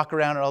walk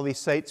around at all these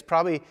sites,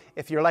 probably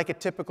if you're like a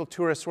typical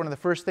tourist, one of the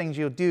first things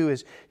you'll do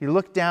is you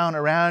look down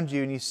around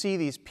you and you see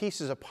these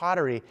pieces of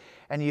pottery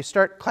and you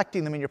start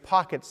collecting them in your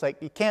pockets.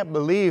 Like, you can't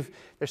believe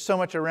there's so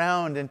much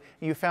around, and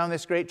you found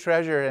this great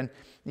treasure, and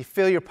you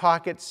fill your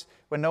pockets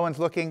when no one's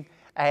looking.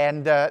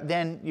 And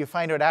then you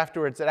find out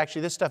afterwards that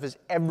actually this stuff is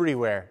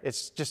everywhere.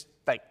 It's just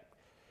like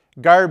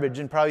garbage,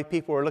 and probably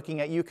people were looking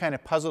at you kind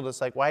of puzzled.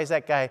 It's like, why is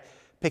that guy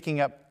picking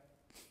up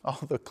all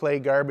the clay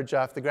garbage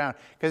off the ground?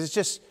 Because it's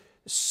just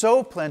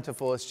so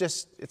plentiful.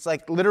 It's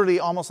like literally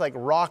almost like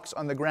rocks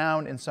on the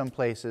ground in some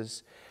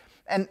places.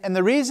 And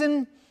the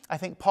reason I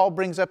think Paul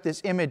brings up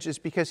this image is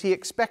because he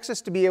expects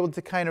us to be able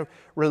to kind of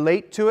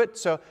relate to it.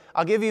 So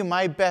I'll give you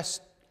my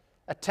best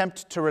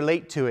attempt to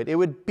relate to it. It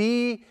would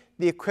be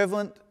the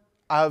equivalent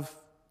of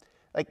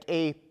like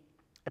a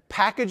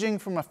packaging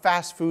from a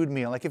fast food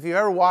meal. Like if you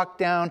ever walk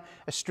down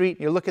a street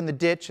and you look in the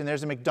ditch and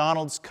there's a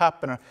McDonald's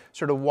cup and a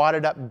sort of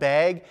wadded up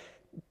bag,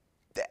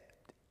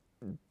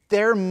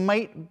 there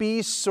might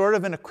be sort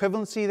of an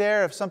equivalency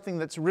there of something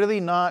that's really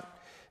not,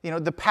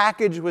 the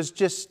package was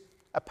just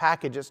a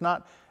package. It's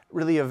not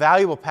really a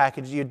valuable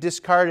package. You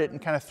discard it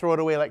and kind of throw it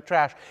away like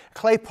trash.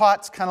 Clay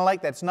pots kind of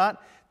like that. It's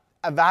not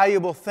a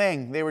valuable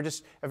thing. They were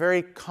just a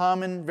very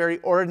common, very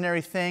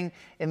ordinary thing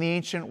in the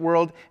ancient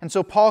world. And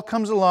so Paul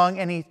comes along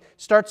and he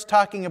starts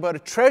talking about a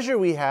treasure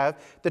we have,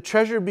 the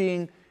treasure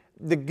being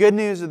the good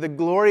news of the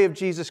glory of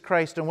Jesus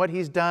Christ and what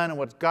He's done and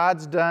what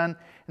God's done.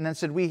 And then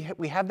said, we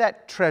have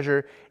that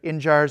treasure in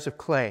jars of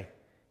clay.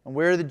 And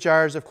where are the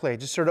jars of clay?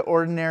 Just sort of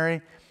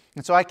ordinary.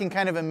 And so I can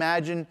kind of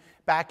imagine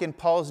back in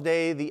Paul's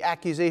day, the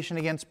accusation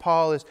against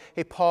Paul is,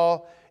 hey,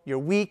 Paul, you're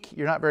weak,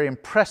 you're not very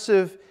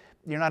impressive,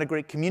 you're not a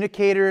great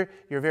communicator,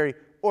 you're very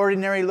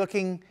ordinary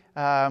looking,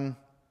 you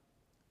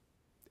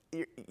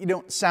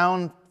don't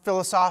sound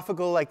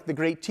philosophical like the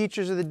great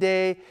teachers of the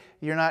day,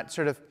 you're not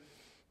sort of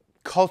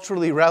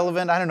culturally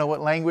relevant. I don't know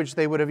what language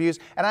they would have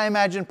used. And I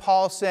imagine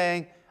Paul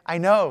saying, I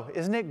know,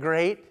 isn't it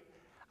great?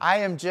 I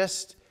am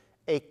just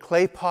a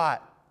clay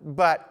pot,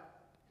 but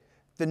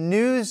the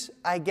news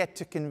I get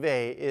to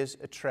convey is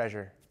a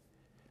treasure.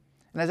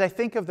 And as I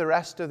think of the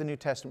rest of the New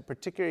Testament,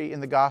 particularly in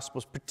the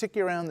Gospels,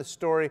 particularly around the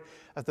story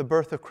of the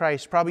birth of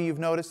Christ, probably you've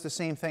noticed the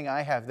same thing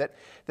I have, that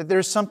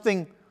there's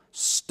something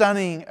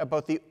stunning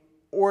about the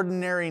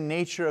ordinary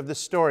nature of the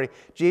story.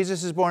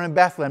 Jesus is born in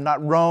Bethlehem,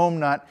 not Rome,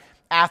 not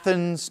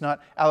Athens,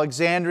 not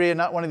Alexandria,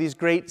 not one of these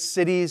great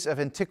cities of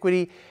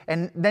antiquity.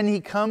 And then He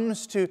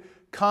comes to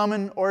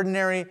common,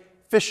 ordinary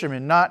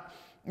fishermen, not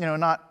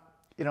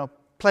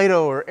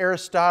Plato or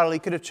Aristotle. He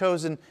could have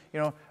chosen,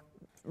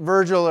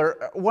 Virgil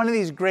or one of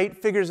these great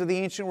figures of the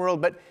ancient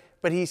world,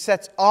 but He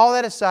sets all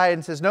that aside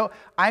and says, no,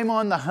 I'm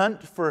on the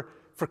hunt for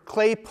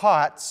clay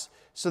pots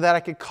so that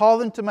I could call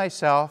them to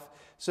myself,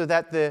 so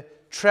that the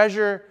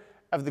treasure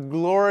of the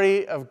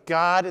glory of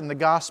God in the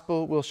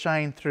gospel will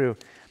shine through.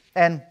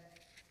 And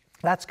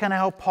that's kind of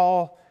how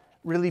Paul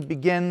really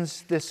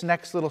begins this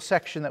next little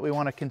section that we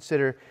want to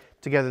consider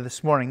together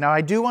this morning. Now,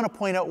 I do want to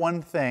point out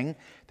one thing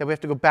that we have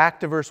to go back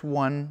to verse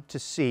 1 to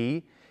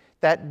see,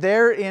 that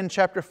there in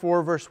chapter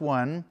 4, verse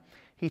 1,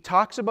 he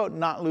talks about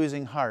not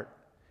losing heart.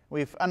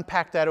 We've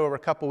unpacked that over a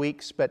couple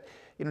weeks, but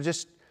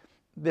just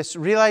this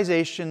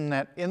realization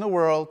that in the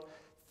world,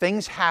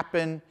 things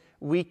happen,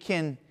 we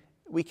can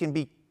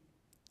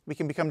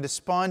become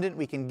despondent,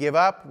 we can give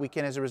up, we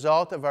can, as a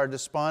result of our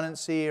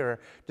despondency or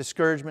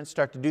discouragement,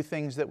 start to do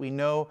things that we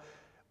know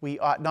we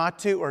ought not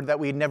to, or that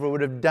we never would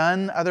have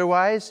done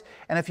otherwise.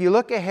 And if you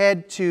look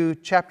ahead to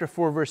chapter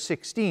 4, verse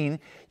 16,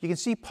 you can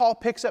see Paul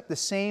picks up the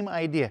same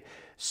idea.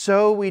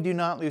 So we do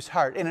not lose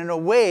heart. And in a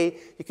way,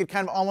 you could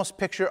kind of almost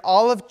picture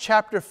all of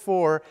chapter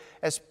 4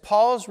 as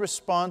Paul's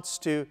response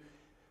to,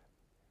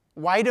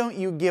 why don't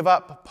you give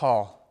up,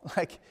 Paul?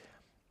 Like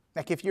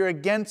if you're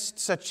against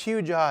such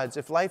huge odds,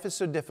 if life is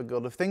so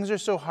difficult, if things are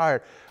so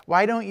hard,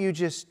 why don't you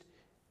just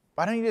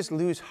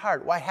lose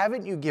heart? Why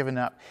haven't you given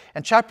up?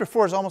 And chapter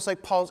 4 is almost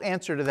like Paul's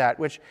answer to that,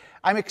 which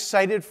I'm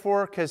excited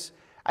for, because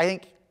I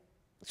think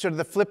sort of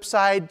the flip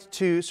side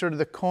to sort of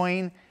the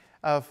coin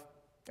of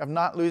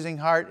not losing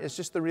heart is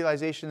just the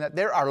realization that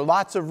there are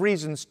lots of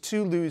reasons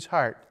to lose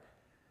heart.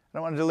 I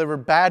don't want to deliver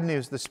bad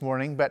news this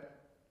morning, but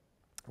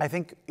I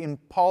think in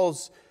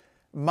Paul's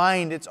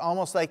mind, it's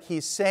almost like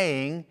he's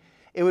saying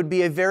it would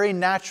be a very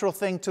natural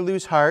thing to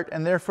lose heart,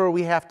 and therefore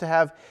we have to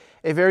have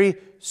a very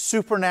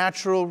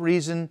supernatural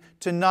reason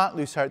to not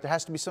lose heart. There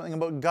has to be something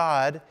about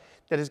God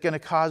that is going to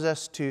cause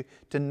us to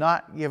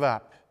not give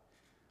up.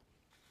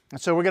 And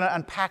so we're going to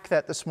unpack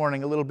that this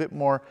morning a little bit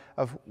more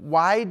of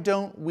why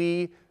don't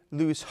we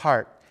lose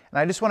heart. And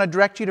I just want to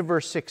direct you to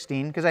verse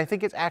 16, because I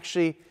think it's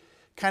actually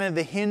kind of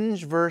the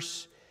hinge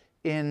verse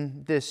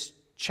in this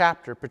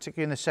chapter,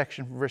 particularly in the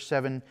section from verse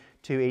 7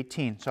 to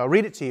 18. So I'll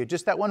read it to you,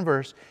 just that one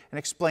verse, and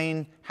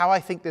explain how I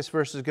think this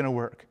verse is going to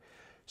work.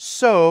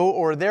 So,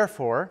 or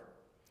therefore,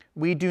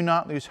 we do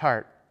not lose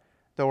heart.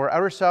 Though our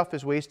outer self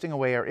is wasting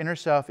away, our inner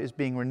self is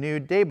being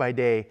renewed day by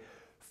day.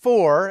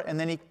 For, and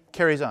then he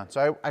carries on.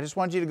 So I just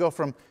want you to go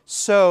from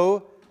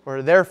so,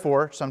 or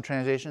therefore, some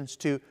translations,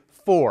 to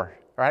for.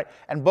 All right?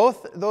 And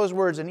both those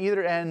words in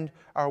either end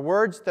are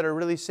words that are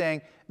really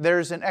saying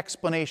there's an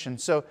explanation.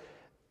 So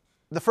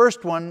the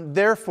first one,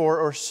 therefore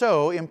or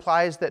so,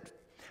 implies that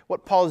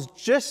what Paul's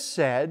just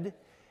said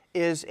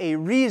is a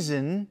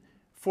reason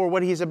for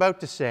what he's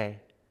about to say.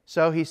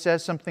 So he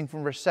says something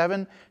from verse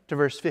 7 to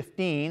verse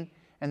 15,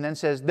 and then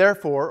says,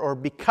 therefore, or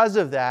because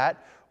of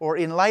that, or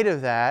in light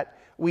of that,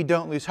 we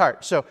don't lose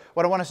heart. So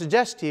what I want to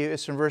suggest to you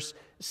is from verse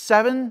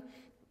 7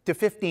 to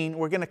 15,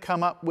 we're going to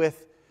come up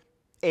with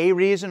a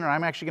reason, or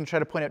I'm actually going to try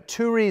to point out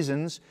 2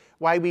 reasons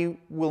why we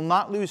will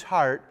not lose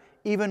heart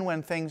even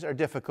when things are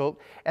difficult.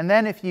 And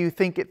then if you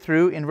think it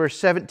through, in verse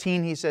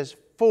 17 he says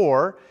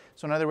for.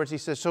 So in other words, he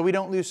says, so we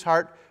don't lose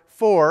heart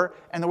for.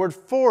 And the word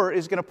for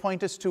is going to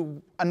point us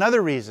to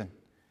another reason.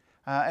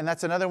 And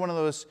that's another one of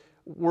those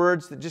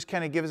words that just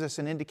kind of gives us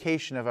an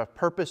indication of a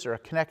purpose or a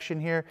connection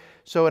here.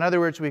 So in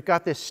other words, we've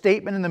got this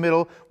statement in the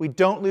middle. We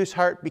don't lose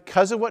heart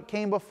because of what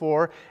came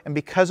before and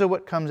because of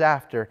what comes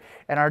after.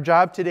 And our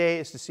job today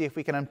is to see if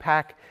we can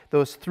unpack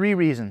those 3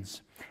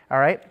 reasons. All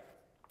right?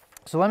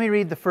 So let me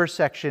read the first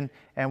section,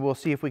 and we'll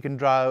see if we can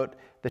draw out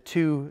the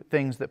 2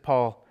 things that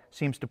Paul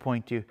seems to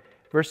point to.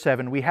 Verse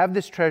 7, we have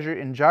this treasure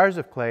in jars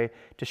of clay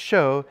to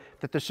show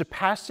that the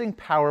surpassing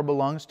power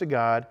belongs to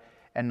God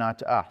and not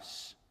to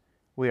us.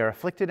 We are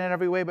afflicted in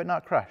every way but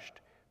not crushed,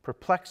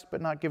 perplexed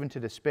but not given to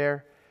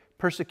despair,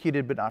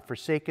 persecuted but not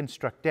forsaken,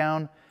 struck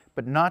down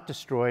but not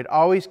destroyed,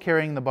 always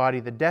carrying the body,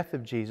 the death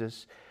of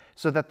Jesus,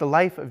 so that the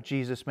life of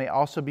Jesus may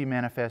also be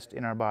manifest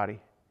in our body.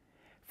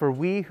 For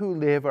we who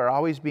live are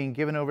always being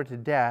given over to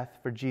death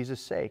for Jesus'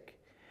 sake,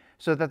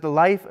 so that the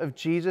life of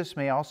Jesus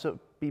may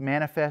also be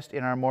manifest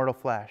in our mortal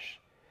flesh.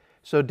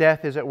 So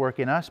death is at work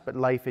in us, but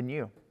life in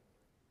you.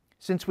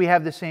 Since we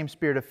have the same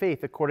spirit of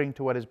faith, according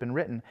to what has been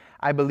written,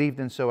 I believed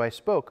and so I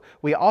spoke.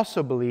 We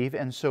also believe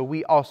and so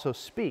we also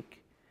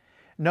speak,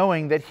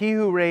 knowing that he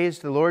who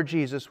raised the Lord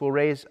Jesus will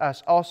raise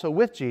us also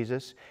with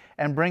Jesus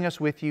and bring us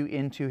with you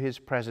into his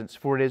presence.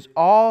 For it is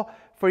all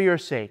for your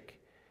sake,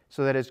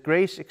 so that as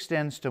grace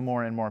extends to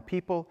more and more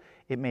people,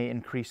 it may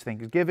increase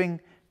thanksgiving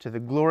to the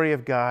glory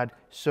of God,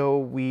 so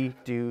we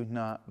do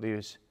not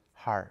lose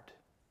heart.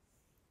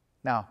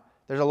 Now,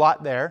 there's a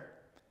lot there.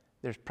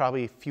 There's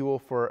probably fuel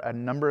for a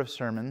number of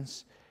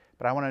sermons,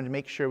 but I wanted to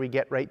make sure we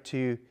get right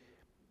to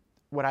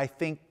what I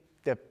think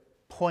the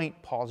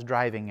point Paul's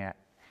driving at.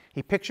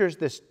 He pictures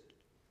this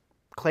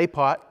clay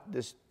pot,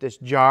 this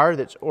jar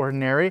that's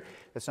ordinary,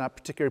 that's not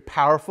particularly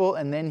powerful,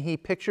 and then he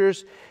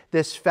pictures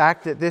this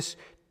fact that this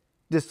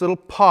little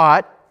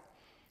pot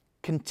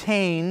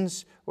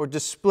contains or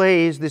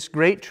displays this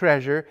great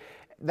treasure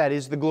that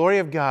is the glory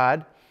of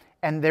God.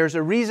 And there's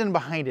a reason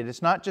behind it.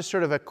 It's not just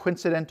sort of a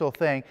coincidental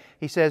thing.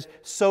 He says,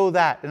 so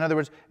that. In other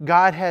words,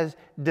 God has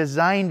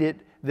designed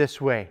it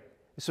this way.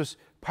 This was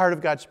part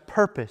of God's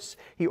purpose.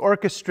 He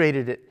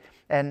orchestrated it.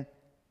 And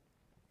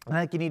I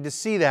think you need to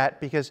see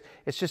that because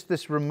it's just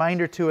this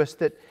reminder to us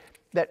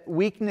that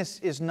weakness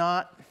is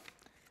not,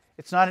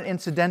 it's not an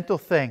incidental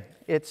thing.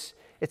 It's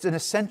an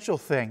essential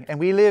thing. And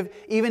we live,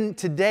 even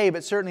today,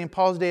 but certainly in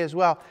Paul's day as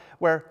well,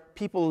 where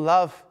people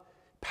love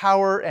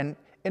power and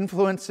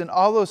influence and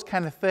all those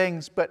kind of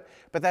things, but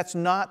that's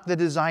not the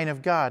design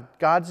of God.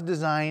 God's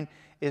design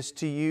is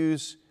to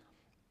use,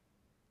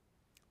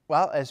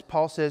 well, as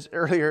Paul says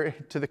earlier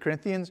to the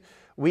Corinthians,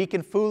 weak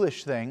and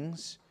foolish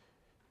things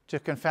to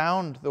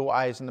confound the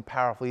wise and the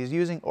powerful. He's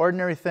using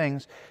ordinary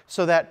things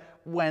so that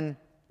when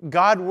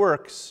God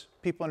works,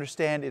 people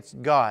understand it's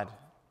God,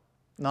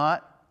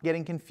 not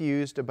getting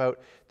confused about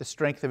the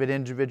strength of an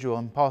individual.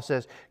 And Paul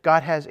says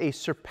God has a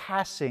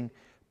surpassing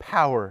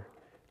power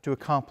to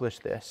accomplish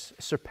this,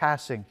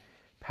 surpassing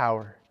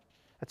power.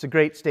 That's a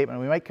great statement.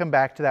 We might come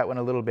back to that one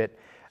a little bit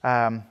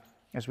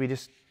as we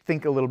just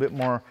think a little bit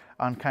more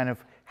on kind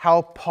of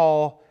how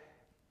Paul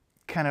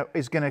kind of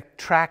is going to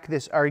track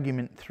this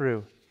argument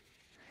through.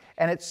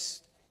 And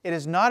it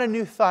is not a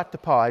new thought to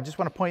Paul. I just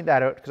want to point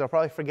that out because I'll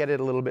probably forget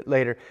it a little bit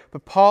later.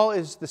 But Paul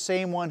is the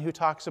same one who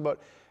talks about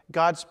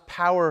God's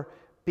power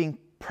being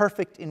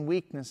perfect in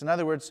weakness. In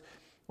other words,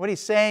 what he's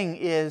saying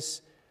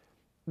is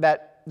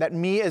that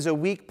me as a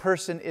weak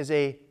person is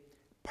a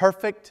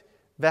perfect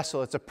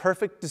vessel. It's a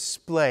perfect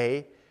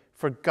display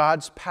for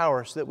God's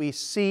power so that we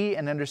see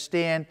and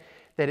understand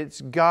that it's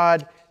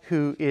God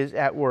who is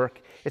at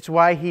work. It's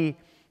why he,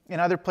 in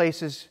other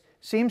places,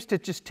 seems to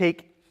just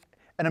take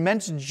an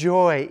immense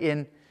joy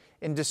in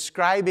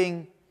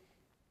describing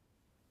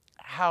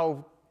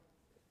how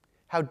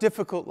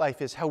difficult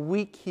life is, how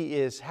weak he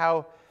is,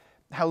 how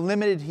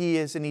limited he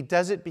is, and he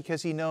does it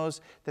because he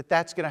knows that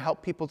that's going to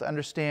help people to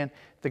understand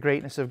the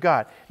greatness of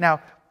God.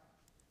 Now,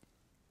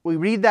 we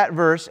read that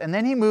verse, and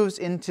then he moves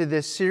into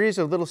this series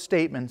of little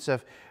statements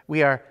of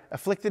we are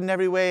afflicted in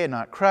every way and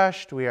not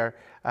crushed, we are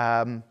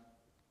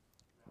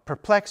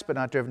perplexed but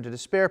not driven to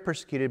despair,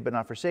 persecuted but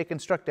not forsaken,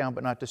 struck down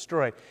but not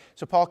destroyed.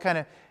 So Paul kind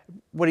of,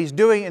 what he's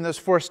doing in those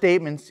 4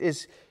 statements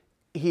is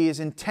he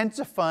is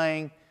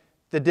intensifying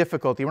the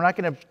difficulty. We're not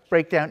going to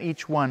break down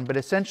each one, but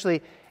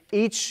essentially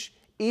each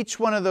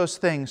one of those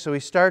things. So he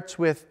starts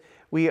with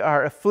we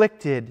are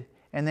afflicted,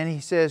 and then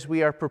he says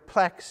we are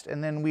perplexed,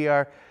 and then we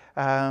are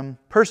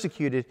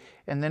persecuted,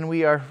 and then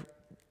we are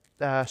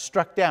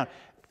struck down.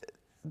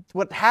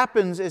 what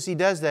happens as he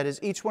does that is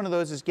each one of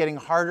those is getting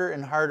harder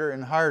and harder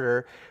and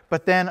harder.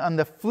 But then on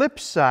the flip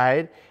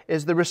side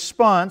is the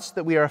response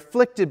that we are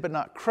afflicted but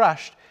not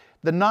crushed.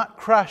 The not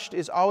crushed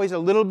is always a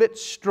little bit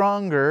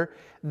stronger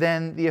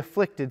than the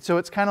afflicted. So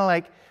it's kind of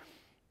like,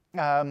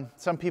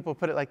 some people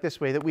put it like this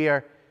way, that we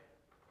are,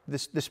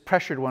 this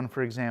pressured one,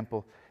 for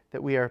example,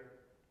 that we are,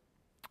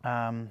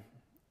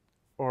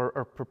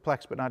 or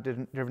perplexed but not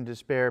driven to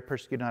despair,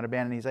 persecuted not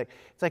abandoned. He's like,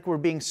 it's like we're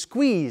being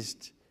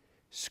squeezed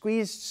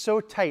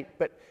so tight,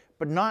 but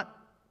not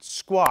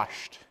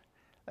squashed.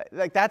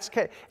 Like that's,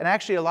 and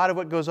actually a lot of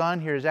what goes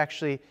on here is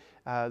actually,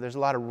 there's a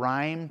lot of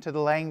rhyme to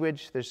the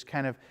language. There's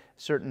kind of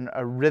certain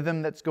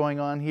rhythm that's going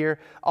on here,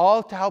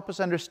 all to help us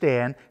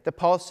understand that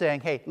Paul's saying,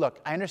 hey, look,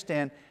 I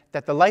understand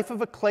that the life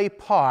of a clay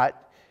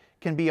pot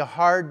can be a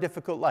hard,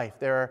 difficult life.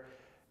 There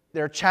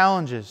are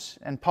challenges,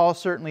 and Paul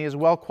certainly is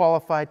well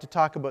qualified to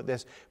talk about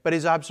this, but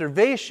his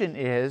observation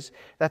is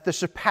that the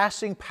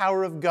surpassing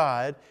power of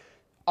God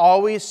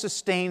always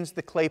sustains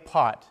the clay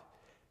pot.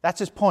 That's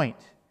his point.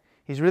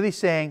 He's really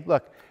saying,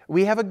 look,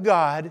 we have a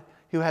God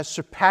who has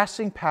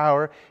surpassing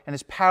power, and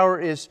his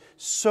power is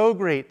so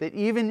great that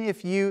even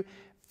if you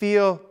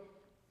feel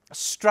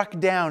struck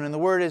down, and the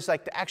word is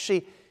like to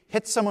actually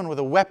hit someone with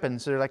a weapon,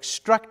 so they're like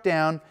struck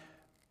down,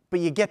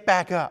 but you get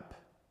back up.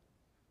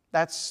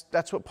 That's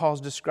what Paul's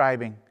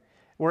describing.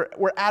 We're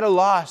at a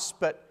loss,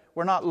 but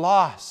we're not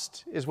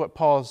lost, is what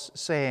Paul's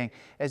saying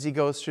as he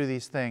goes through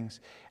these things.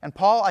 And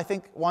Paul, I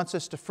think, wants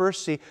us to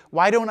first see,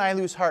 why don't I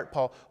lose heart,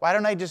 Paul? Why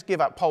don't I just give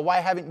up? Paul,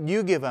 why haven't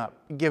you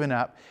given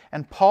up?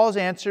 And Paul's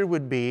answer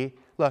would be,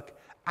 look,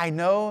 I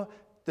know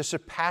the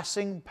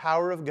surpassing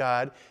power of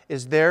God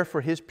is there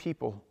for his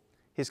people,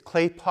 his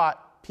clay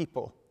pot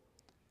people.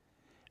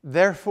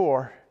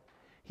 Therefore,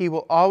 he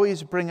will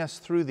always bring us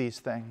through these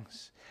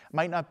things. It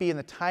might not be in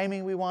the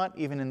timing we want,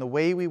 even in the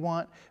way we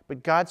want,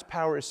 but God's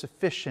power is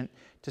sufficient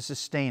to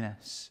sustain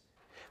us.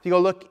 If you go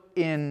look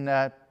in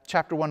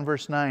chapter 1,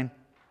 verse 9,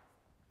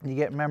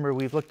 remember,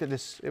 we've looked at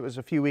this, it was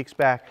a few weeks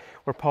back,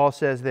 where Paul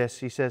says this.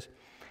 He says,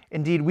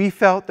 indeed, we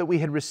felt that we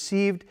had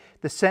received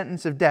the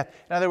sentence of death.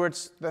 In other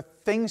words, the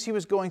things he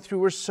was going through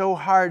were so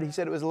hard. He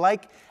said it was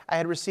like I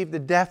had received the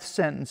death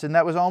sentence, and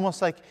that was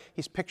almost like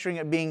he's picturing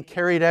it being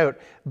carried out.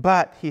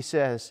 But, he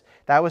says,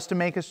 that was to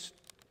make us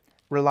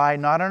rely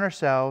not on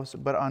ourselves,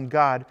 but on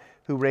God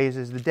who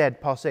raises the dead.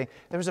 Paul's saying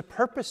there was a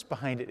purpose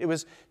behind it. It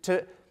was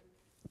to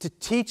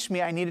teach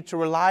me I needed to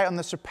rely on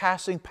the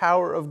surpassing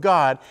power of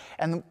God.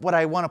 And what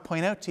I want to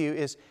point out to you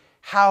is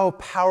how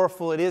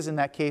powerful it is in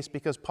that case,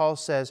 because Paul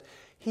says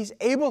he's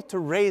able to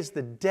raise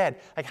the dead.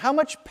 Like, how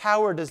much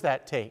power does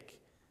that take?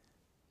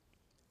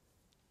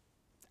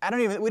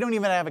 We don't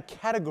even have a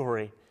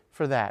category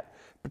for that.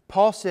 But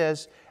Paul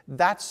says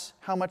that's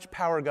how much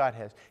power God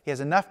has. He has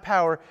enough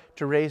power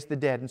to raise the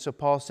dead. And so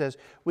Paul says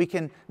we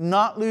can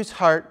not lose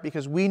heart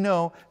because we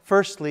know,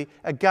 firstly,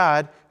 a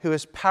God who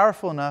is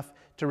powerful enough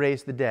to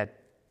raise the dead.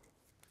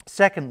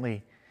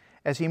 Secondly,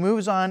 as he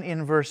moves on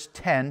in verse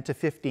 10 to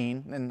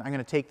 15, and I'm going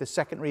to take the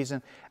second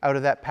reason out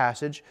of that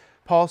passage,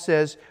 Paul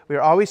says, we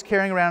are always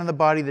carrying around in the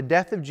body the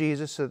death of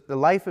Jesus, so that the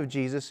life of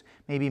Jesus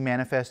may be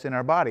manifest in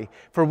our body.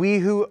 For we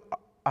who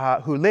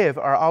live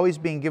are always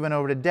being given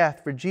over to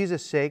death for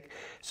Jesus' sake,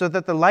 so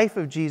that the life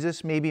of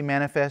Jesus may be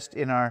manifest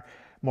in our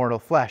mortal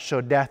flesh.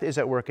 So death is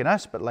at work in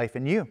us, but life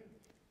in you.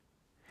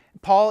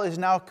 Paul is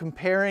now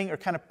comparing or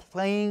kind of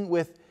playing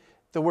with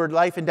the word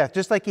life and death.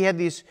 Just like he had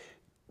these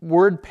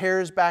word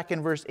pairs back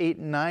in verse 8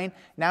 and 9,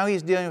 now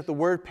he's dealing with the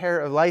word pair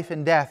of life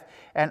and death.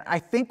 And I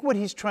think what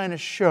he's trying to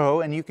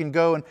show, and you can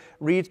go and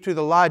read through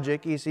the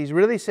logic, he's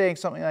really saying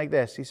something like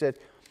this. He said,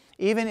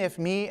 even if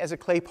me as a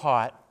clay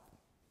pot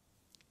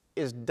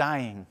is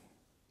dying,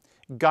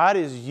 God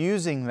is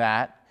using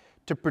that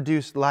to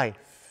produce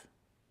life.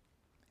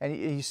 And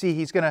you see,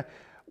 he's going to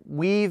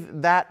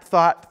weave that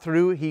thought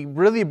through. He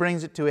really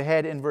brings it to a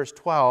head in verse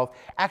 12,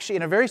 actually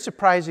in a very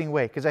surprising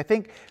way, because I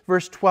think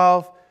verse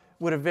 12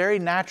 would have very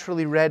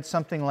naturally read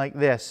something like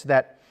this,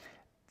 that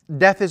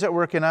death is at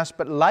work in us,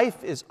 but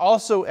life is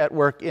also at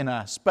work in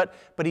us. But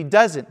he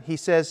doesn't. He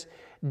says,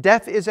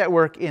 death is at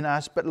work in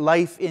us, but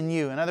life in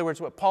you. In other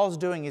words, what Paul's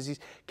doing is he's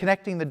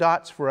connecting the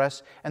dots for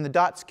us, and the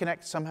dots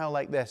connect somehow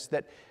like this,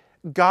 that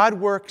God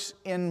works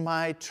in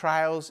my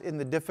trials, in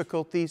the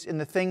difficulties, in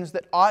the things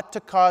that ought to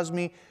cause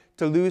me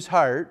to lose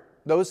heart,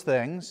 those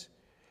things.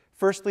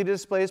 Firstly, to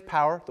display His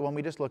power, the one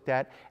we just looked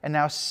at, and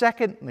now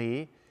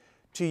secondly,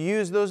 to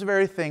use those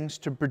very things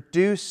to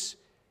produce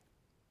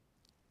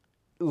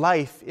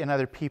life in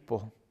other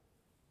people.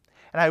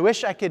 And I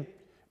wish I could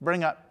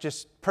bring up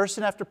just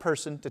person after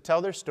person to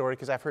tell their story,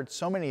 because I've heard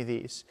so many of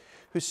these,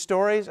 whose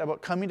stories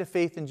about coming to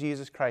faith in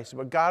Jesus Christ,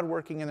 about God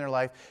working in their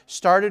life,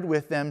 started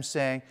with them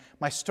saying,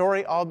 my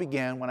story all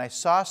began when I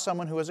saw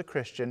someone who was a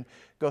Christian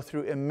go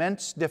through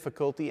immense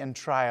difficulty and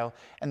trial,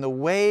 and the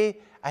way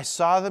I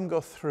saw them go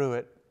through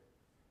it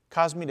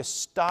caused me to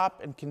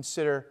stop and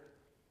consider,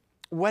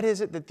 what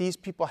is it that these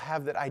people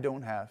have that I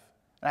don't have?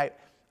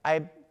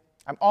 And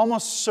I'm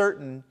almost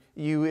certain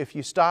if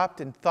you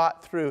stopped and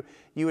thought through,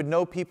 you would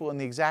know people in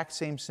the exact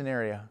same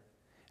scenario.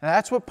 And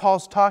that's what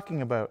Paul's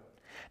talking about.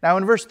 Now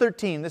in verse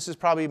 13, this is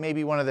probably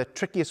maybe one of the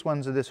trickiest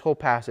ones of this whole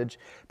passage,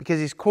 because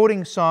he's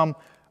quoting Psalm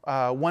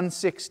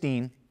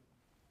 116.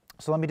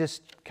 So let me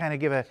just kind of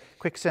give a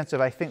quick sense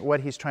of, I think, what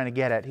he's trying to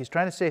get at. He's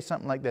trying to say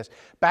something like this.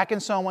 Back in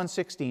Psalm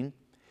 116,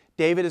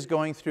 David is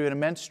going through an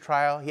immense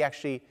trial. He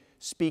actually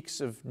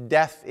speaks of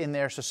death in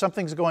there. So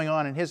something's going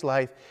on in his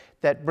life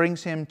that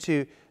brings him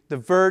to the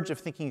verge of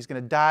thinking he's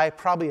going to die,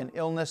 probably an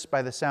illness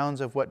by the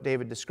sounds of what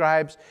David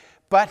describes.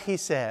 But he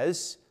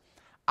says,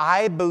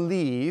 I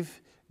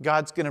believe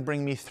God's going to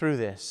bring me through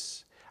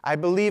this. I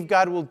believe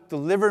God will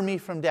deliver me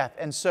from death.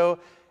 And so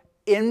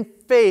in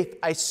faith,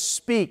 I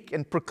speak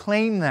and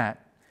proclaim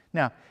that.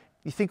 Now,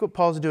 you think what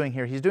Paul's doing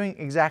here? He's doing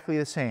exactly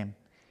the same.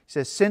 He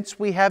says, since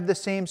we have the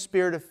same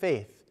spirit of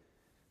faith.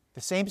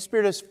 The same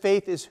spirit of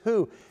faith is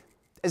who?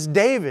 As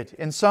David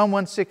in Psalm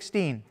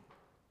 116.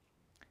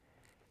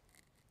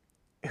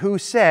 Who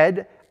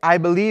said, I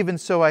believe and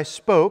so I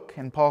spoke.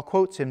 And Paul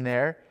quotes him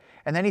there.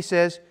 And then he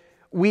says,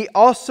 we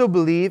also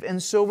believe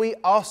and so we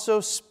also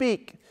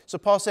speak. So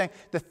Paul's saying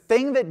the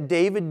thing that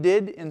David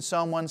did in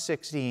Psalm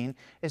 116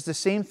 is the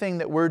same thing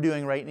that we're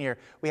doing right here.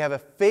 We have a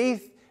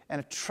faith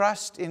and a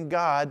trust in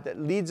God that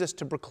leads us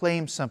to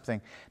proclaim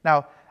something.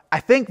 Now, I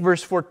think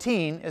verse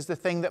 14 is the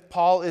thing that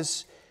Paul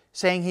is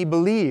saying he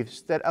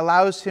believes, that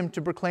allows him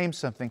to proclaim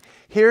something.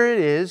 Here it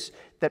is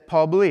that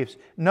Paul believes,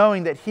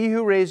 knowing that he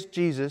who raised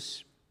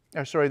the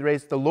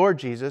Lord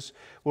Jesus,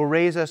 will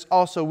raise us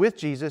also with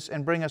Jesus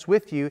and bring us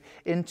with you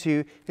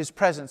into His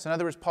presence. In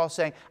other words, Paul's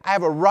saying, I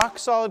have a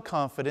rock-solid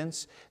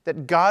confidence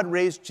that God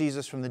raised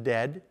Jesus from the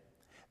dead.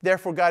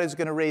 Therefore, God is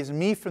going to raise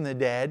me from the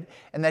dead,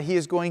 and that He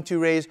is going to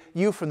raise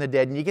you from the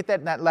dead. And you get that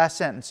in that last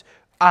sentence,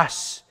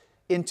 us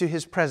into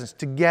His presence,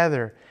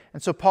 together.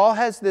 And so Paul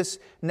has this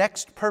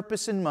next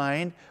purpose in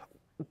mind.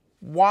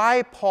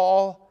 Why,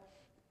 Paul,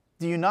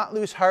 do you not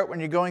lose heart when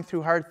you're going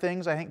through hard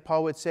things? I think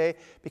Paul would say,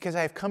 because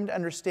I have come to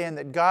understand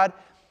that God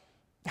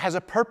has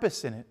a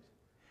purpose in it.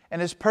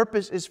 And His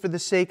purpose is for the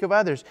sake of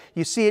others.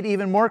 You see it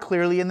even more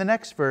clearly in the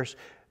next verse.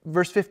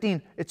 Verse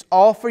 15, it's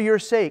all for your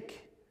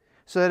sake,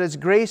 so that as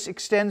grace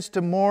extends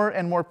to more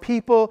and more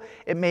people,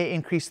 it may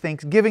increase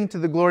thanksgiving to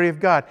the glory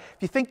of God.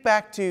 If you think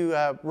back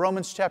to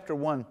Romans chapter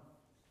 1,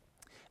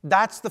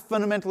 that's the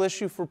fundamental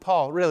issue for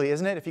Paul, really,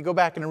 isn't it? If you go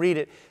back and read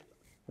it,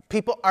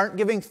 people aren't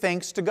giving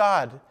thanks to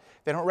God.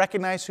 They don't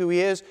recognize who He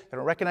is. They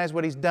don't recognize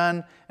what He's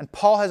done. And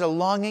Paul has a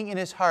longing in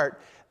his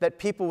heart that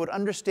people would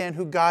understand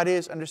who God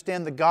is,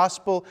 understand the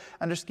gospel,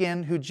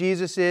 understand who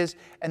Jesus is,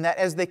 and that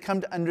as they come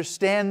to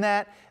understand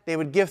that, they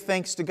would give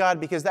thanks to God,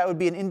 because that would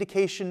be an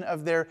indication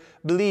of their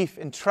belief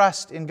and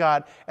trust in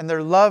God and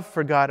their love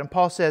for God. And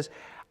Paul says,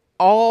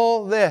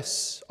 all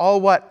this, all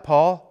what,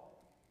 Paul?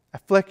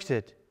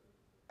 Afflicted,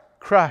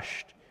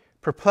 crushed,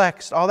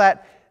 perplexed, all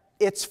that,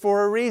 it's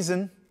for a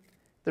reason.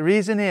 The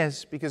reason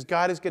is because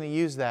God is going to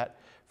use that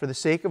for the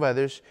sake of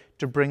others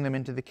to bring them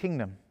into the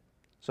kingdom.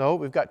 So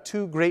we've got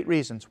two great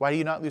reasons. Why do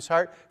you not lose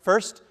heart?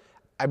 First,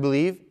 I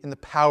believe in the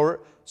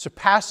power,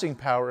 surpassing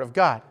power of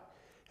God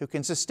who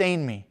can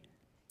sustain me.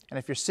 And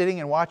if you're sitting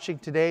and watching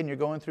today and you're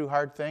going through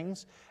hard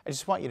things, I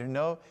just want you to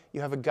know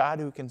you have a God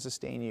who can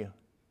sustain you.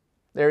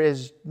 There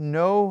is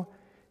no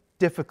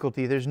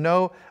difficulty. There's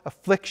no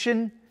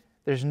affliction.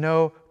 There's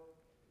no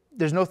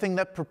thing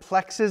that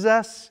perplexes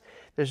us.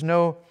 There's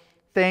no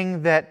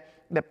thing that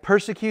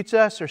persecutes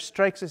us or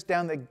strikes us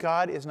down that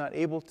God is not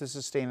able to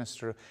sustain us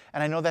through.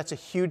 And I know that's a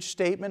huge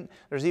statement.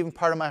 There's even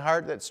part of my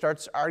heart that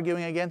starts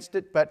arguing against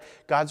it, but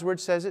God's Word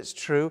says it's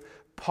true.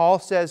 Paul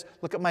says,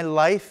 look at my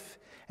life,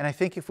 and I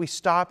think if we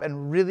stop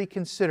and really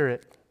consider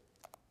it,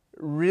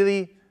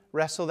 really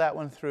wrestle that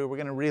one through, we're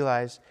going to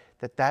realize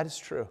that that is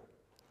true.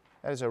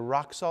 That is a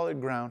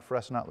rock-solid ground for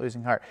us not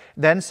losing heart.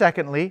 Then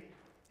secondly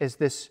is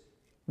this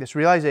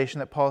realization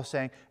that Paul is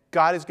saying,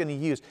 God is going to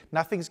use.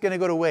 Nothing's going to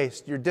go to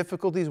waste. Your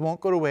difficulties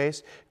won't go to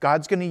waste.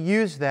 God's going to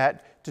use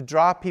that to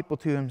draw people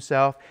to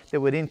Himself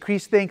that would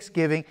increase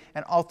thanksgiving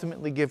and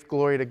ultimately give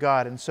glory to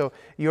God. And so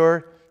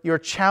your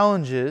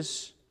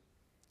challenges,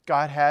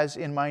 God has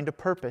in mind a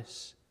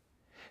purpose.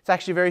 It's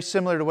actually very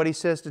similar to what He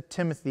says to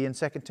Timothy in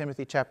 2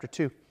 Timothy chapter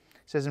 2. It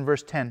says in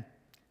verse 10,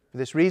 for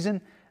this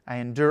reason, I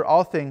endure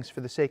all things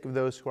for the sake of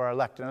those who are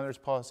elect. In other words,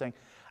 Paul is saying,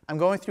 I'm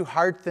going through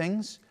hard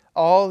things,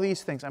 all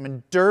these things. I'm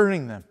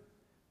enduring them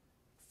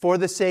for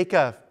the sake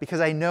of,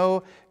 because I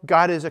know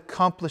God is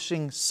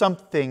accomplishing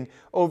something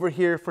over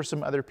here for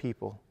some other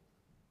people.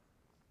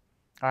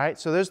 All right,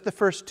 so there's the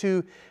first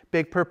two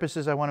big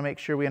purposes I want to make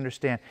sure we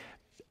understand.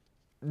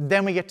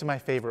 Then we get to my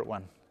favorite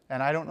one.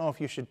 And I don't know if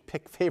you should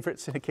pick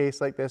favorites in a case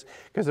like this,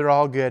 because they're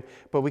all good.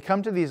 But we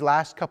come to these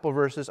last couple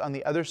verses on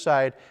the other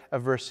side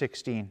of verse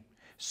 16.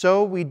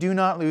 So we do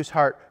not lose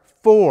heart,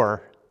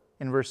 for,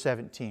 in verse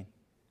 17.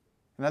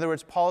 In other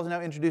words, Paul is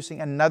now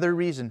introducing another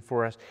reason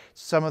for us.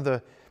 Some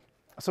of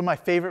my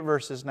favorite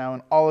verses now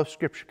in all of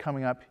Scripture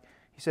coming up.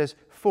 He says,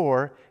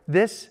 for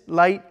this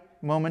light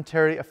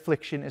momentary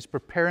affliction is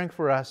preparing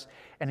for us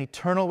an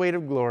eternal weight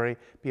of glory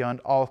beyond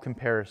all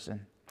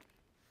comparison.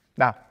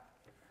 Now,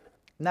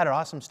 isn't that an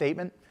awesome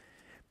statement?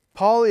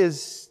 Paul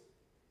is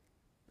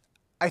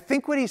I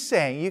think what he's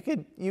saying,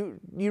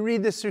 you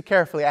read this through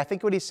carefully, I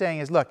think what he's saying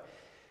is, look,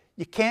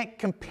 you can't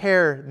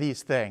compare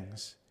these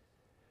things.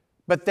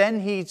 But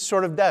then he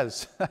sort of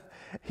does.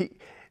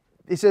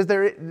 He says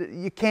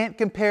you can't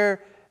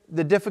compare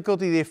the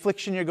difficulty, the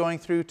affliction you're going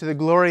through to the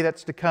glory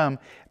that's to come.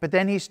 But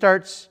then he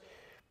starts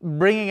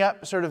bringing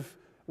up sort of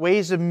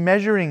ways of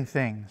measuring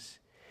things.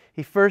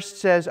 He first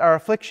says our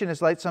affliction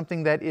is like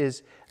something that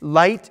is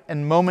light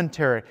and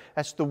momentary.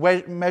 That's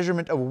the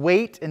measurement of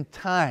weight and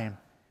time.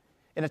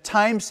 In a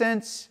time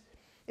sense,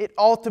 it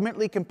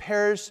ultimately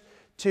compares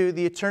to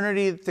the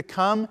eternity to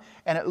come,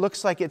 and it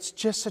looks like it's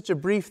just such a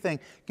brief thing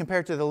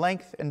compared to the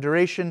length and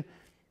duration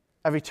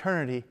of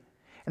eternity.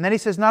 And then he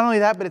says not only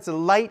that, but it's a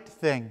light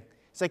thing.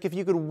 It's like if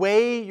you could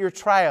weigh your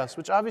trials,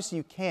 which obviously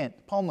you can't.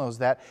 Paul knows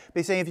that.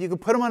 But he's saying if you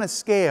could put them on a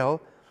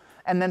scale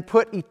and then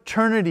put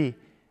eternity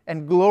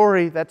and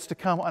glory that's to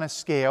come on a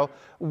scale,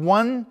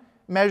 one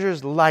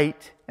measures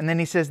light, and then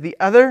he says the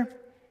other,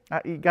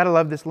 you got to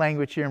love this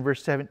language here in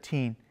verse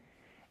 17,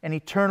 an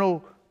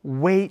eternal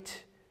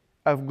weight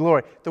of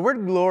glory. The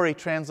word glory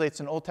translates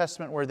an Old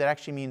Testament word that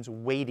actually means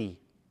weighty.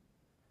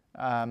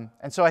 And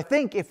so I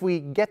think if we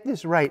get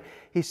this right,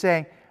 he's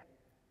saying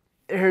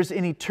there's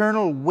an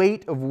eternal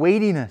weight of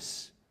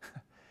weightiness.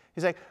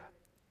 He's like,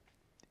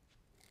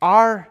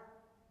 our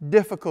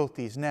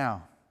difficulties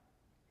now,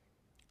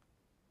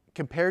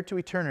 compared to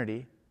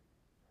eternity,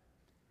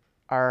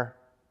 are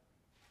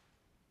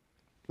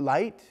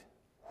light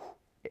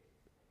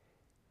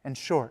and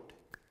short.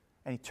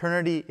 And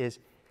eternity is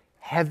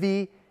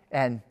heavy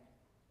and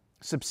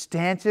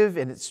substantive,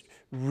 and it's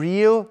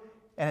real,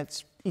 and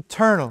it's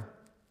eternal.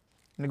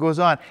 And it goes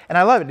on. And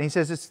I love it. And he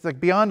says it's like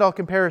beyond all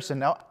comparison.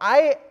 Now,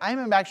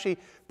 I'm actually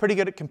pretty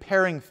good at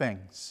comparing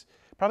things.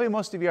 Probably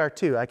most of you are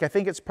too. Like, I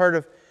think it's part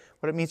of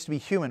what it means to be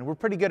human. We're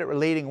pretty good at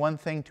relating one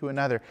thing to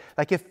another.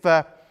 Like if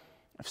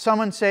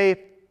someone,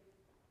 say,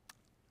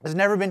 has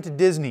never been to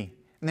Disney,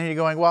 and then you're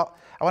going, well,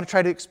 I want to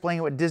try to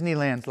explain what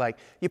Disneyland's like.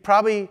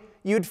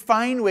 You'd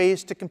find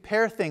ways to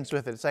compare things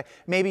with it. It's like,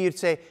 maybe you'd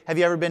say, have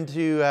you ever been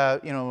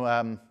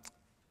to,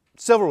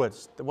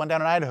 Silverwoods, the one down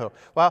in Idaho?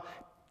 Well,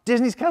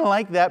 Disney's kind of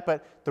like that,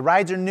 but the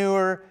rides are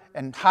newer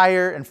and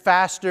higher and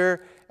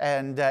faster,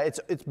 and it's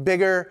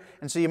bigger,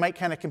 and so you might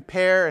kind of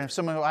compare. And if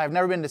someone, well, I've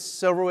never been to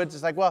Silverwoods,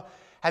 it's like, well,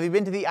 have you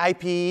been to the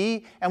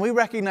IPE? And we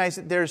recognize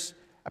that there's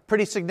a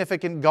pretty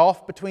significant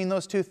gulf between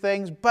those two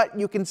things, but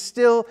you can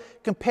still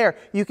compare.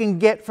 You can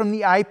get from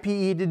the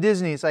IPE to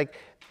Disney. It's like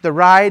the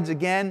rides,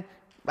 again,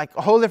 like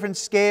a whole different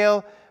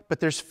scale, but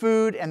there's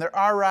food, and there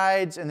are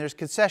rides, and there's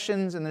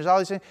concessions, and there's all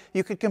these things.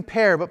 You could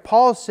compare, but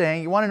Paul's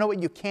saying, you want to know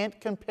what you can't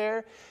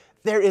compare?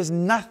 There is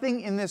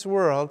nothing in this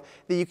world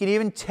that you can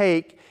even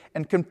take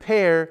and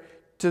compare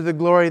to the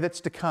glory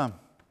that's to come.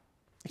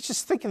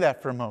 Just think of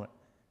that for a moment.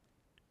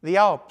 The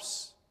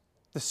Alps,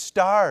 the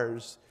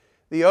stars,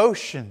 the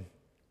ocean,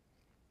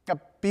 a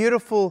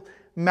beautiful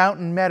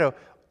mountain meadow,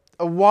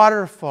 a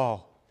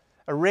waterfall,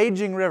 a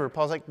raging river.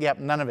 Paul's like, yep,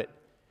 none of it.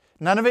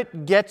 None of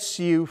it gets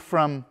you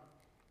from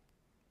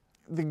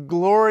the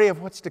glory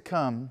of what's to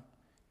come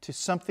to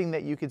something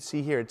that you could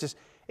see here.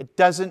 It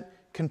doesn't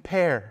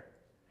compare.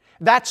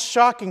 That's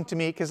shocking to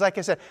me because, like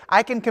I said,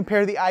 I can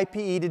compare the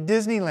IPE to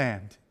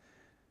Disneyland.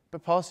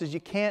 But Paul says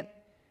you can't,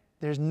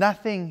 there's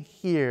nothing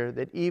here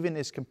that even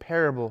is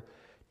comparable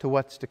to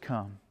what's to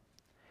come.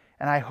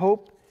 And I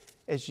hope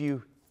as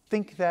you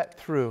think that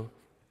through,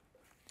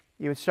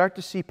 you would start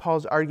to see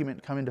Paul's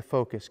argument come into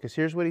focus, because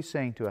here's what he's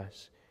saying to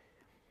us.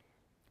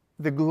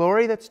 The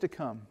glory that's to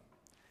come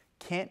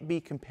can't be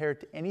compared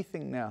to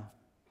anything now.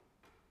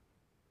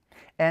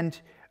 And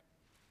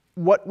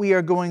what we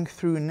are going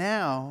through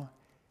now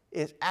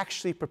is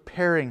actually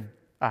preparing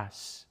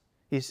us.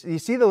 You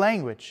see the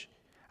language.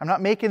 I'm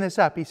not making this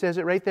up. He says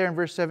it right there in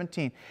verse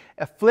 17.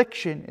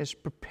 Affliction is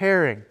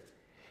preparing.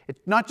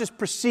 It's not just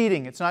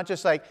preceding. It's not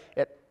just like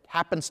it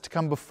happens to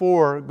come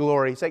before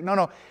glory. It's like,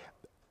 no.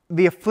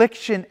 The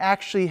affliction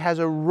actually has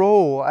a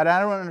role, and I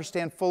don't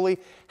understand fully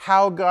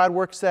how God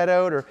works that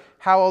out or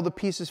how all the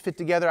pieces fit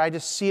together. I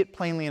just see it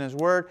plainly in His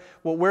Word.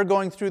 What we're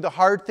going through, the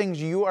hard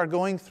things you are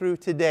going through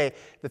today,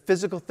 the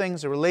physical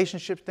things, the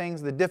relationship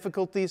things, the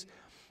difficulties,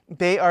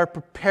 they are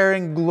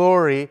preparing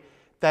glory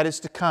that is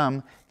to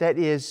come, that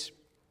is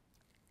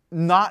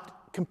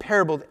not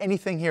comparable to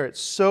anything here. It's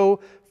so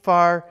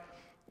far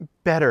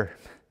better.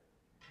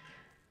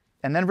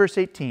 And then verse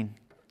 18.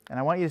 And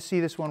I want you to see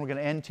this one. We're going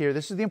to end here.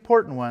 This is the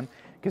important one,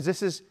 because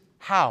this is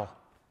how.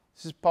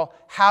 This is Paul.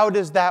 How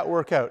does that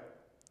work out?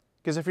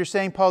 Because if you're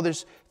saying, Paul,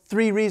 there's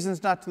 3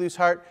 reasons not to lose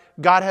heart.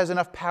 God has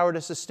enough power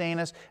to sustain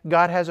us.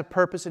 God has a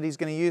purpose that He's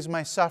going to use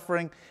my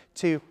suffering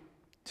to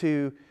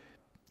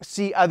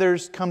see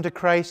others come to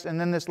Christ. And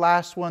then this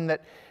last one,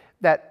 that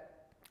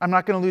I'm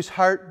not going to lose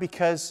heart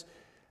because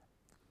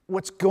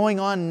what's going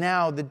on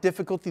now, the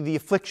difficulty, the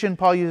affliction,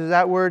 Paul uses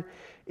that word,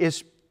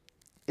 is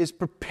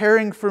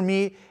preparing for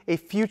me a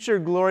future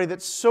glory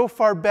that's so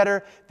far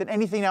better than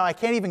anything now. I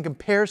can't even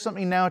compare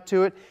something now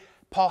to it.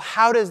 Paul,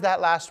 how does that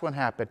last one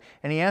happen?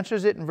 And he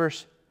answers it in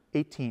verse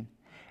 18.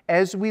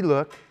 As we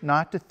look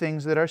not to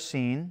things that are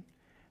seen,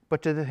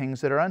 but to the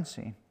things that are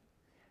unseen.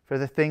 For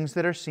the things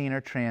that are seen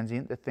are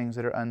transient, the things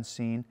that are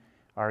unseen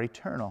are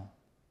eternal.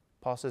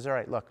 Paul says, all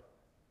right, look,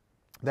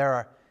 there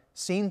are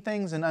seen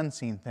things and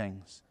unseen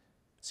things.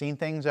 Seen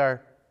things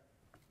are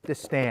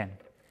this stand,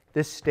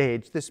 this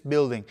stage, this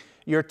building,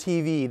 your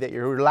TV,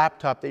 your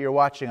laptop that you're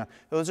watching on.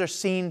 Those are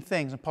seen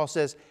things. And Paul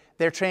says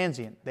they're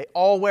transient. They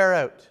all wear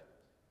out.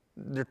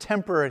 They're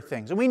temporary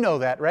things. And we know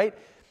that, right?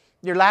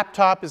 Your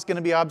laptop is going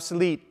to be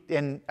obsolete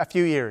in a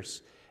few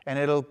years, and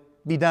it'll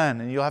be done,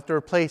 and you'll have to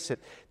replace it.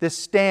 This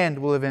stand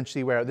will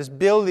eventually wear out. This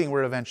building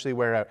will eventually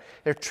wear out.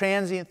 They're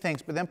transient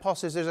things. But then Paul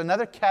says there's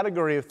another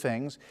category of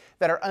things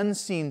that are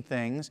unseen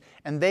things,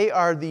 and they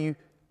are the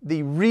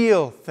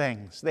real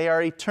things. They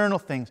are eternal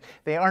things.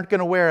 They aren't going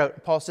to wear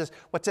out. Paul says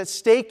what's at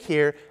stake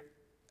here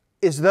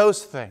is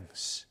those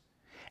things.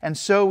 And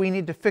so we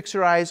need to fix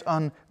our eyes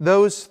on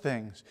those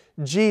things.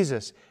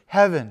 Jesus,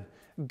 heaven,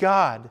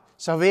 God,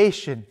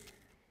 salvation,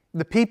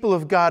 the people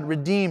of God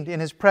redeemed in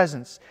His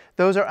presence.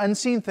 Those are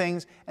unseen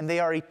things, and they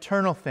are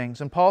eternal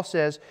things. And Paul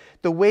says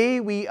the way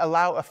we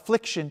allow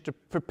affliction to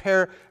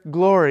prepare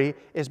glory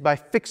is by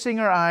fixing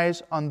our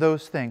eyes on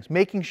those things,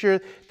 making sure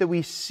that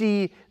we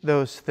see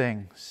those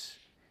things.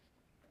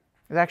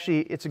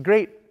 It's a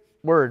great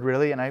word,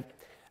 really, and I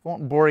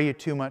won't bore you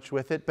too much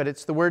with it, but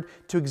it's the word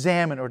to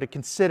examine or to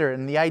consider.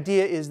 And the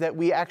idea is that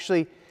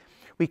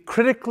we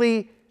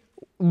critically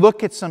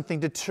look at something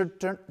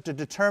to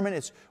determine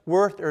its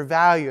worth or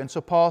value. And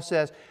so Paul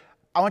says,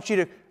 I want you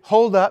to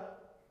hold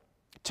up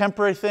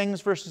temporary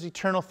things versus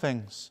eternal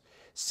things,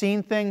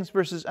 seen things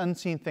versus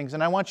unseen things.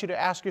 And I want you to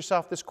ask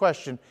yourself this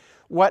question: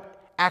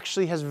 what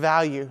actually has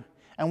value?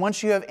 And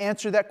once you have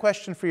answered that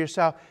question for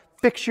yourself,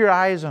 fix your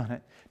eyes on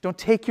it. Don't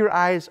take your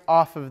eyes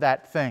off of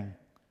that thing.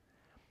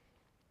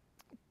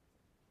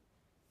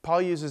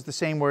 Paul uses the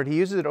same word. He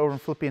uses it over in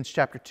Philippians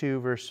chapter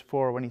 2, verse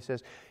 4, when he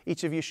says,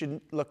 each of you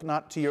should look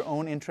not to your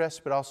own interests,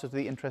 but also to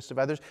the interests of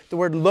others. The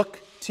word look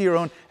to your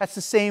own, that's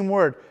the same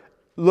word.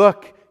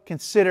 Look,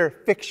 consider,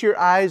 fix your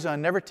eyes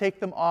on, never take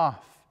them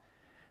off.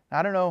 Now,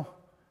 I don't know,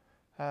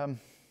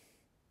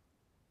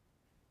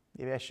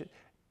 maybe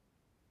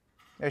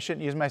I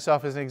shouldn't use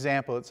myself as an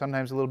example. It's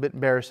sometimes a little bit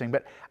embarrassing,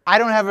 but I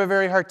don't have a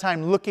very hard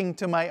time looking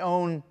to my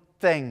own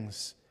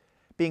things,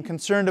 being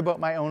concerned about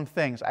my own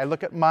things. I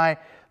look at my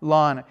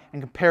lawn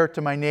and compare it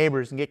to my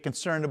neighbors and get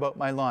concerned about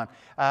my lawn.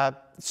 It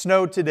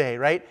snowed today,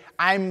 right?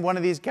 I'm one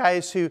of these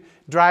guys who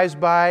drives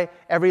by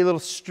every little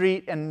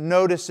street and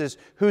notices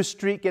whose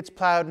street gets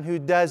plowed and who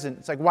doesn't.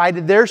 It's like, why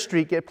did their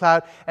street get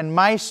plowed and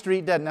my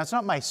street doesn't? Now, it's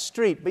not my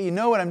street, but you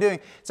know what I'm doing.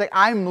 It's like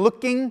I'm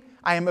looking,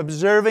 I am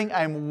observing,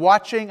 I'm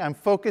watching, I'm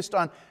focused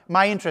on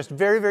my interest.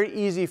 Very, very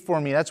easy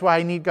for me. That's why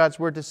I need God's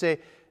Word to say,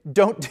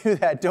 don't do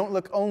that. Don't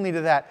look only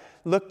to that.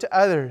 Look to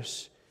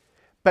others.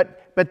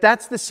 But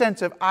that's the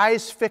sense of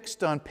eyes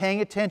fixed on,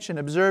 paying attention,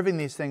 observing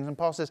these things. And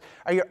Paul says,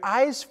 are your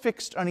eyes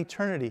fixed on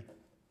eternity?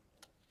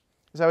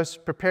 As I was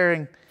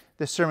preparing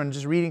this sermon,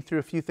 just reading through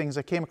a few things,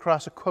 I came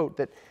across a quote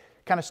that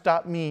kind of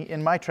stopped me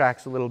in my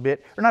tracks a little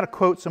bit. Or not a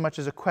quote so much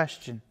as a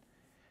question.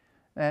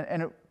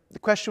 The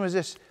question was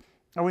this: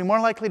 are we more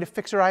likely to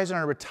fix our eyes on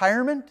our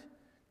retirement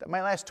that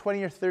might last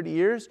 20 or 30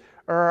 years,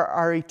 or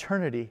our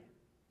eternity?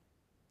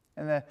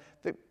 And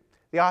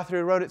the author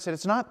who wrote it said,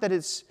 it's not that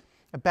it's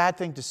a bad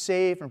thing to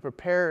save and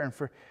prepare and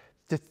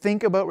to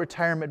think about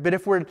retirement. But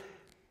if we're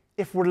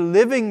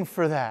living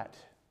for that,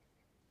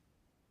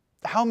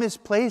 how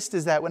misplaced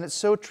is that when it's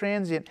so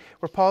transient,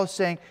 where Paul is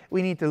saying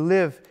we need to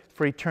live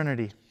for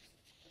eternity?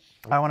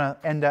 I want to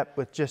end up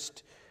with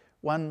just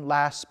one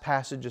last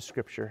passage of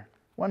Scripture,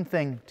 one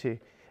thing to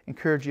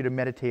encourage you to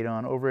meditate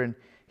on over in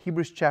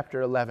Hebrews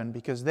chapter 11,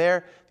 because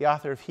there the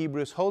author of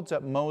Hebrews holds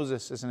up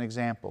Moses as an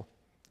example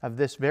of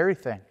this very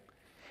thing.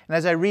 And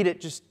as I read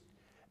it, just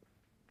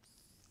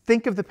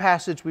think of the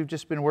passage we've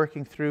just been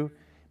working through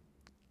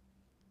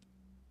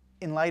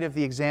in light of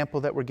the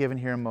example that we're given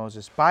here in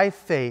Moses. By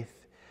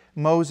faith,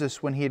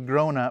 Moses, when he had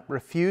grown up,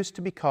 refused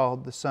to be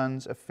called the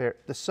son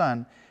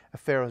of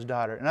Pharaoh's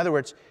daughter. In other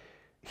words,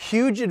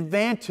 huge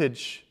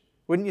advantage,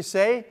 wouldn't you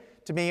say,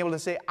 to being able to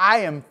say, I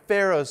am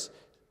Pharaoh's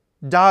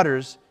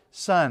daughter's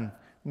son.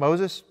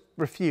 Moses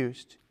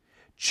refused,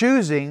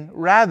 choosing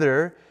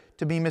rather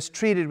to be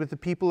mistreated with the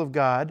people of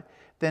God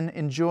than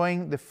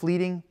enjoying the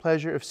fleeting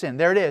pleasure of sin.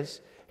 There it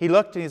is. He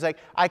looked and he's like,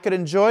 I could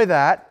enjoy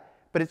that,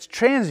 but it's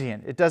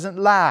transient. It doesn't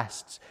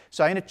last.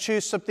 So I'm going to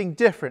choose something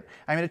different.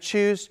 I'm going to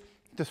choose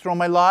to throw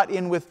my lot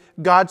in with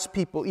God's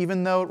people,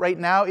 even though right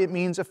now it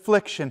means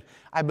affliction.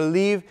 I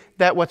believe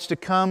that what's to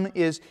come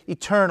is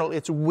eternal.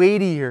 It's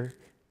weightier.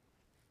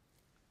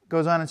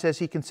 Goes on and says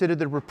he considered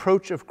the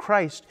reproach of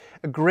Christ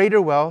a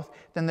greater wealth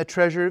than the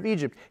treasure of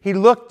Egypt. He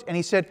looked and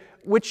he said,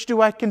 which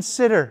do I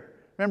consider?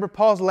 Remember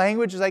Paul's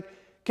language is like,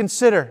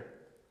 consider,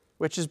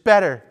 which is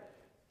better?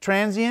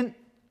 Transient,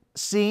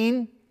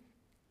 seen,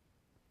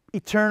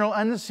 eternal,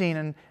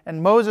 unseen.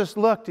 And Moses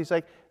looked. He's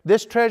like,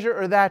 this treasure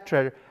or that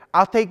treasure?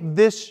 I'll take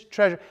this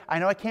treasure. I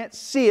know I can't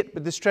see it,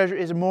 but this treasure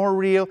is more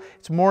real.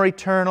 It's more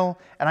eternal,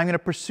 and I'm going to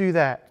pursue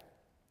that.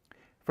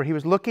 For he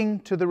was looking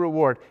to the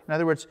reward. In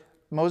other words,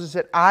 Moses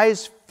had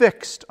eyes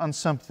fixed on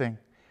something.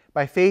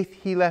 By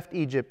faith he left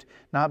Egypt,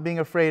 not being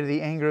afraid of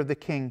the anger of the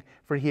king,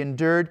 for he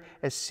endured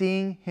as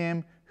seeing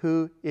him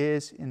who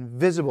is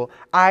invisible.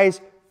 Eyes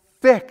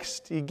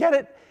fixed. You get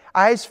it?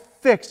 Eyes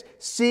fixed,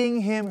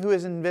 seeing him who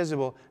is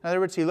invisible. In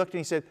other words, he looked and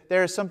he said,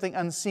 there is something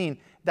unseen.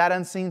 That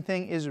unseen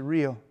thing is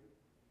real.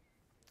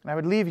 And I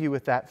would leave you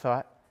with that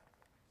thought.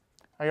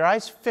 Are your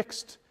eyes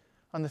fixed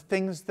on the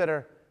things that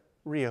are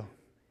real,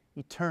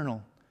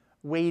 eternal,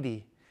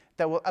 weighty,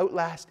 that will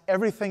outlast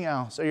everything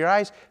else? Are your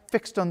eyes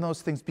fixed on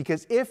those things?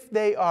 Because if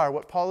they are,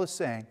 what Paul is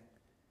saying,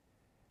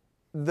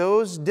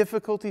 those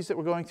difficulties that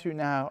we're going through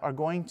now are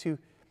going to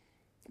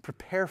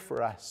prepare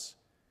for us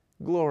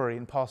glory.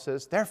 And Paul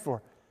says,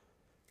 therefore,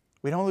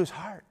 we don't lose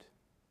heart.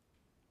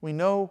 We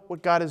know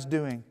what God is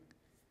doing,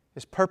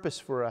 His purpose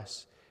for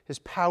us, His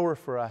power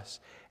for us,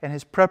 and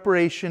His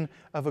preparation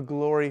of a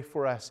glory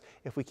for us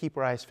if we keep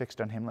our eyes fixed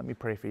on Him. Let me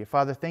pray for you.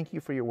 Father, thank you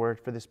for your word,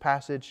 for this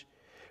passage,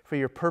 for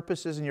your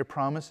purposes and your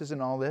promises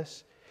in all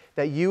this,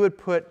 that you would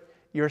put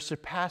your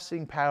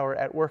surpassing power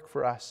at work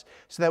for us,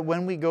 so that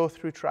when we go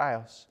through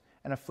trials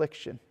and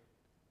affliction,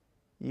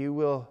 you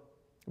will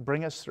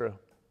bring us through.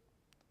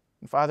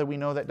 And Father, we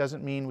know that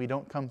doesn't mean we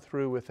don't come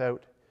through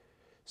without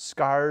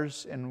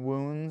scars and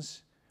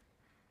wounds.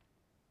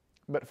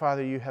 But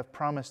Father, you have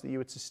promised that you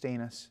would sustain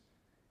us.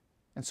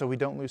 And so we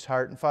don't lose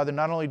heart. And Father,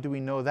 not only do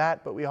we know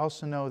that, but we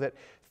also know that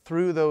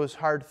through those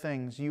hard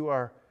things, you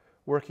are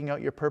working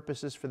out your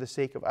purposes for the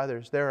sake of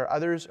others. There are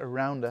others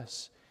around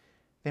us.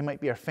 They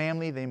might be our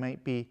family. They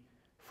might be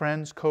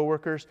friends,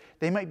 co-workers.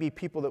 They might be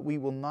people that we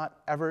will not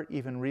ever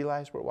even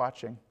realize we're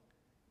watching.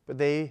 But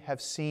they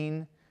have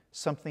seen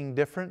something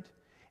different.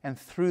 And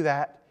through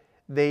that,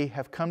 they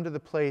have come to the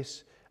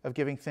place of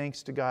giving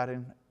thanks to God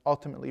and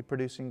ultimately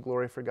producing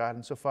glory for God.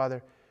 And so,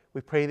 Father,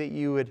 we pray that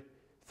you would,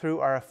 through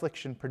our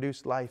affliction,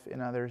 produce life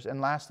in others. And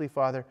lastly,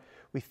 Father,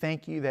 we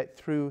thank you that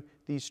through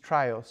these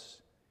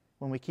trials,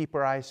 when we keep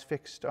our eyes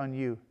fixed on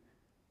you,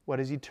 what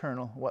is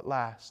eternal, what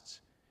lasts,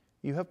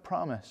 you have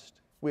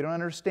promised. We don't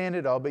understand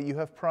it all, but you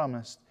have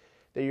promised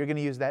that you're going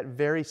to use that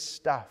very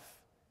stuff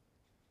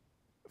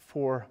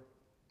for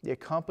the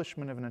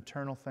accomplishment of an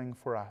eternal thing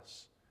for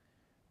us.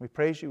 We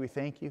praise you. We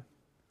thank you.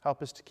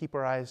 Help us to keep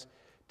our eyes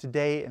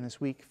today and this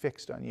week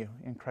fixed on you.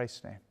 In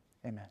Christ's name,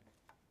 amen.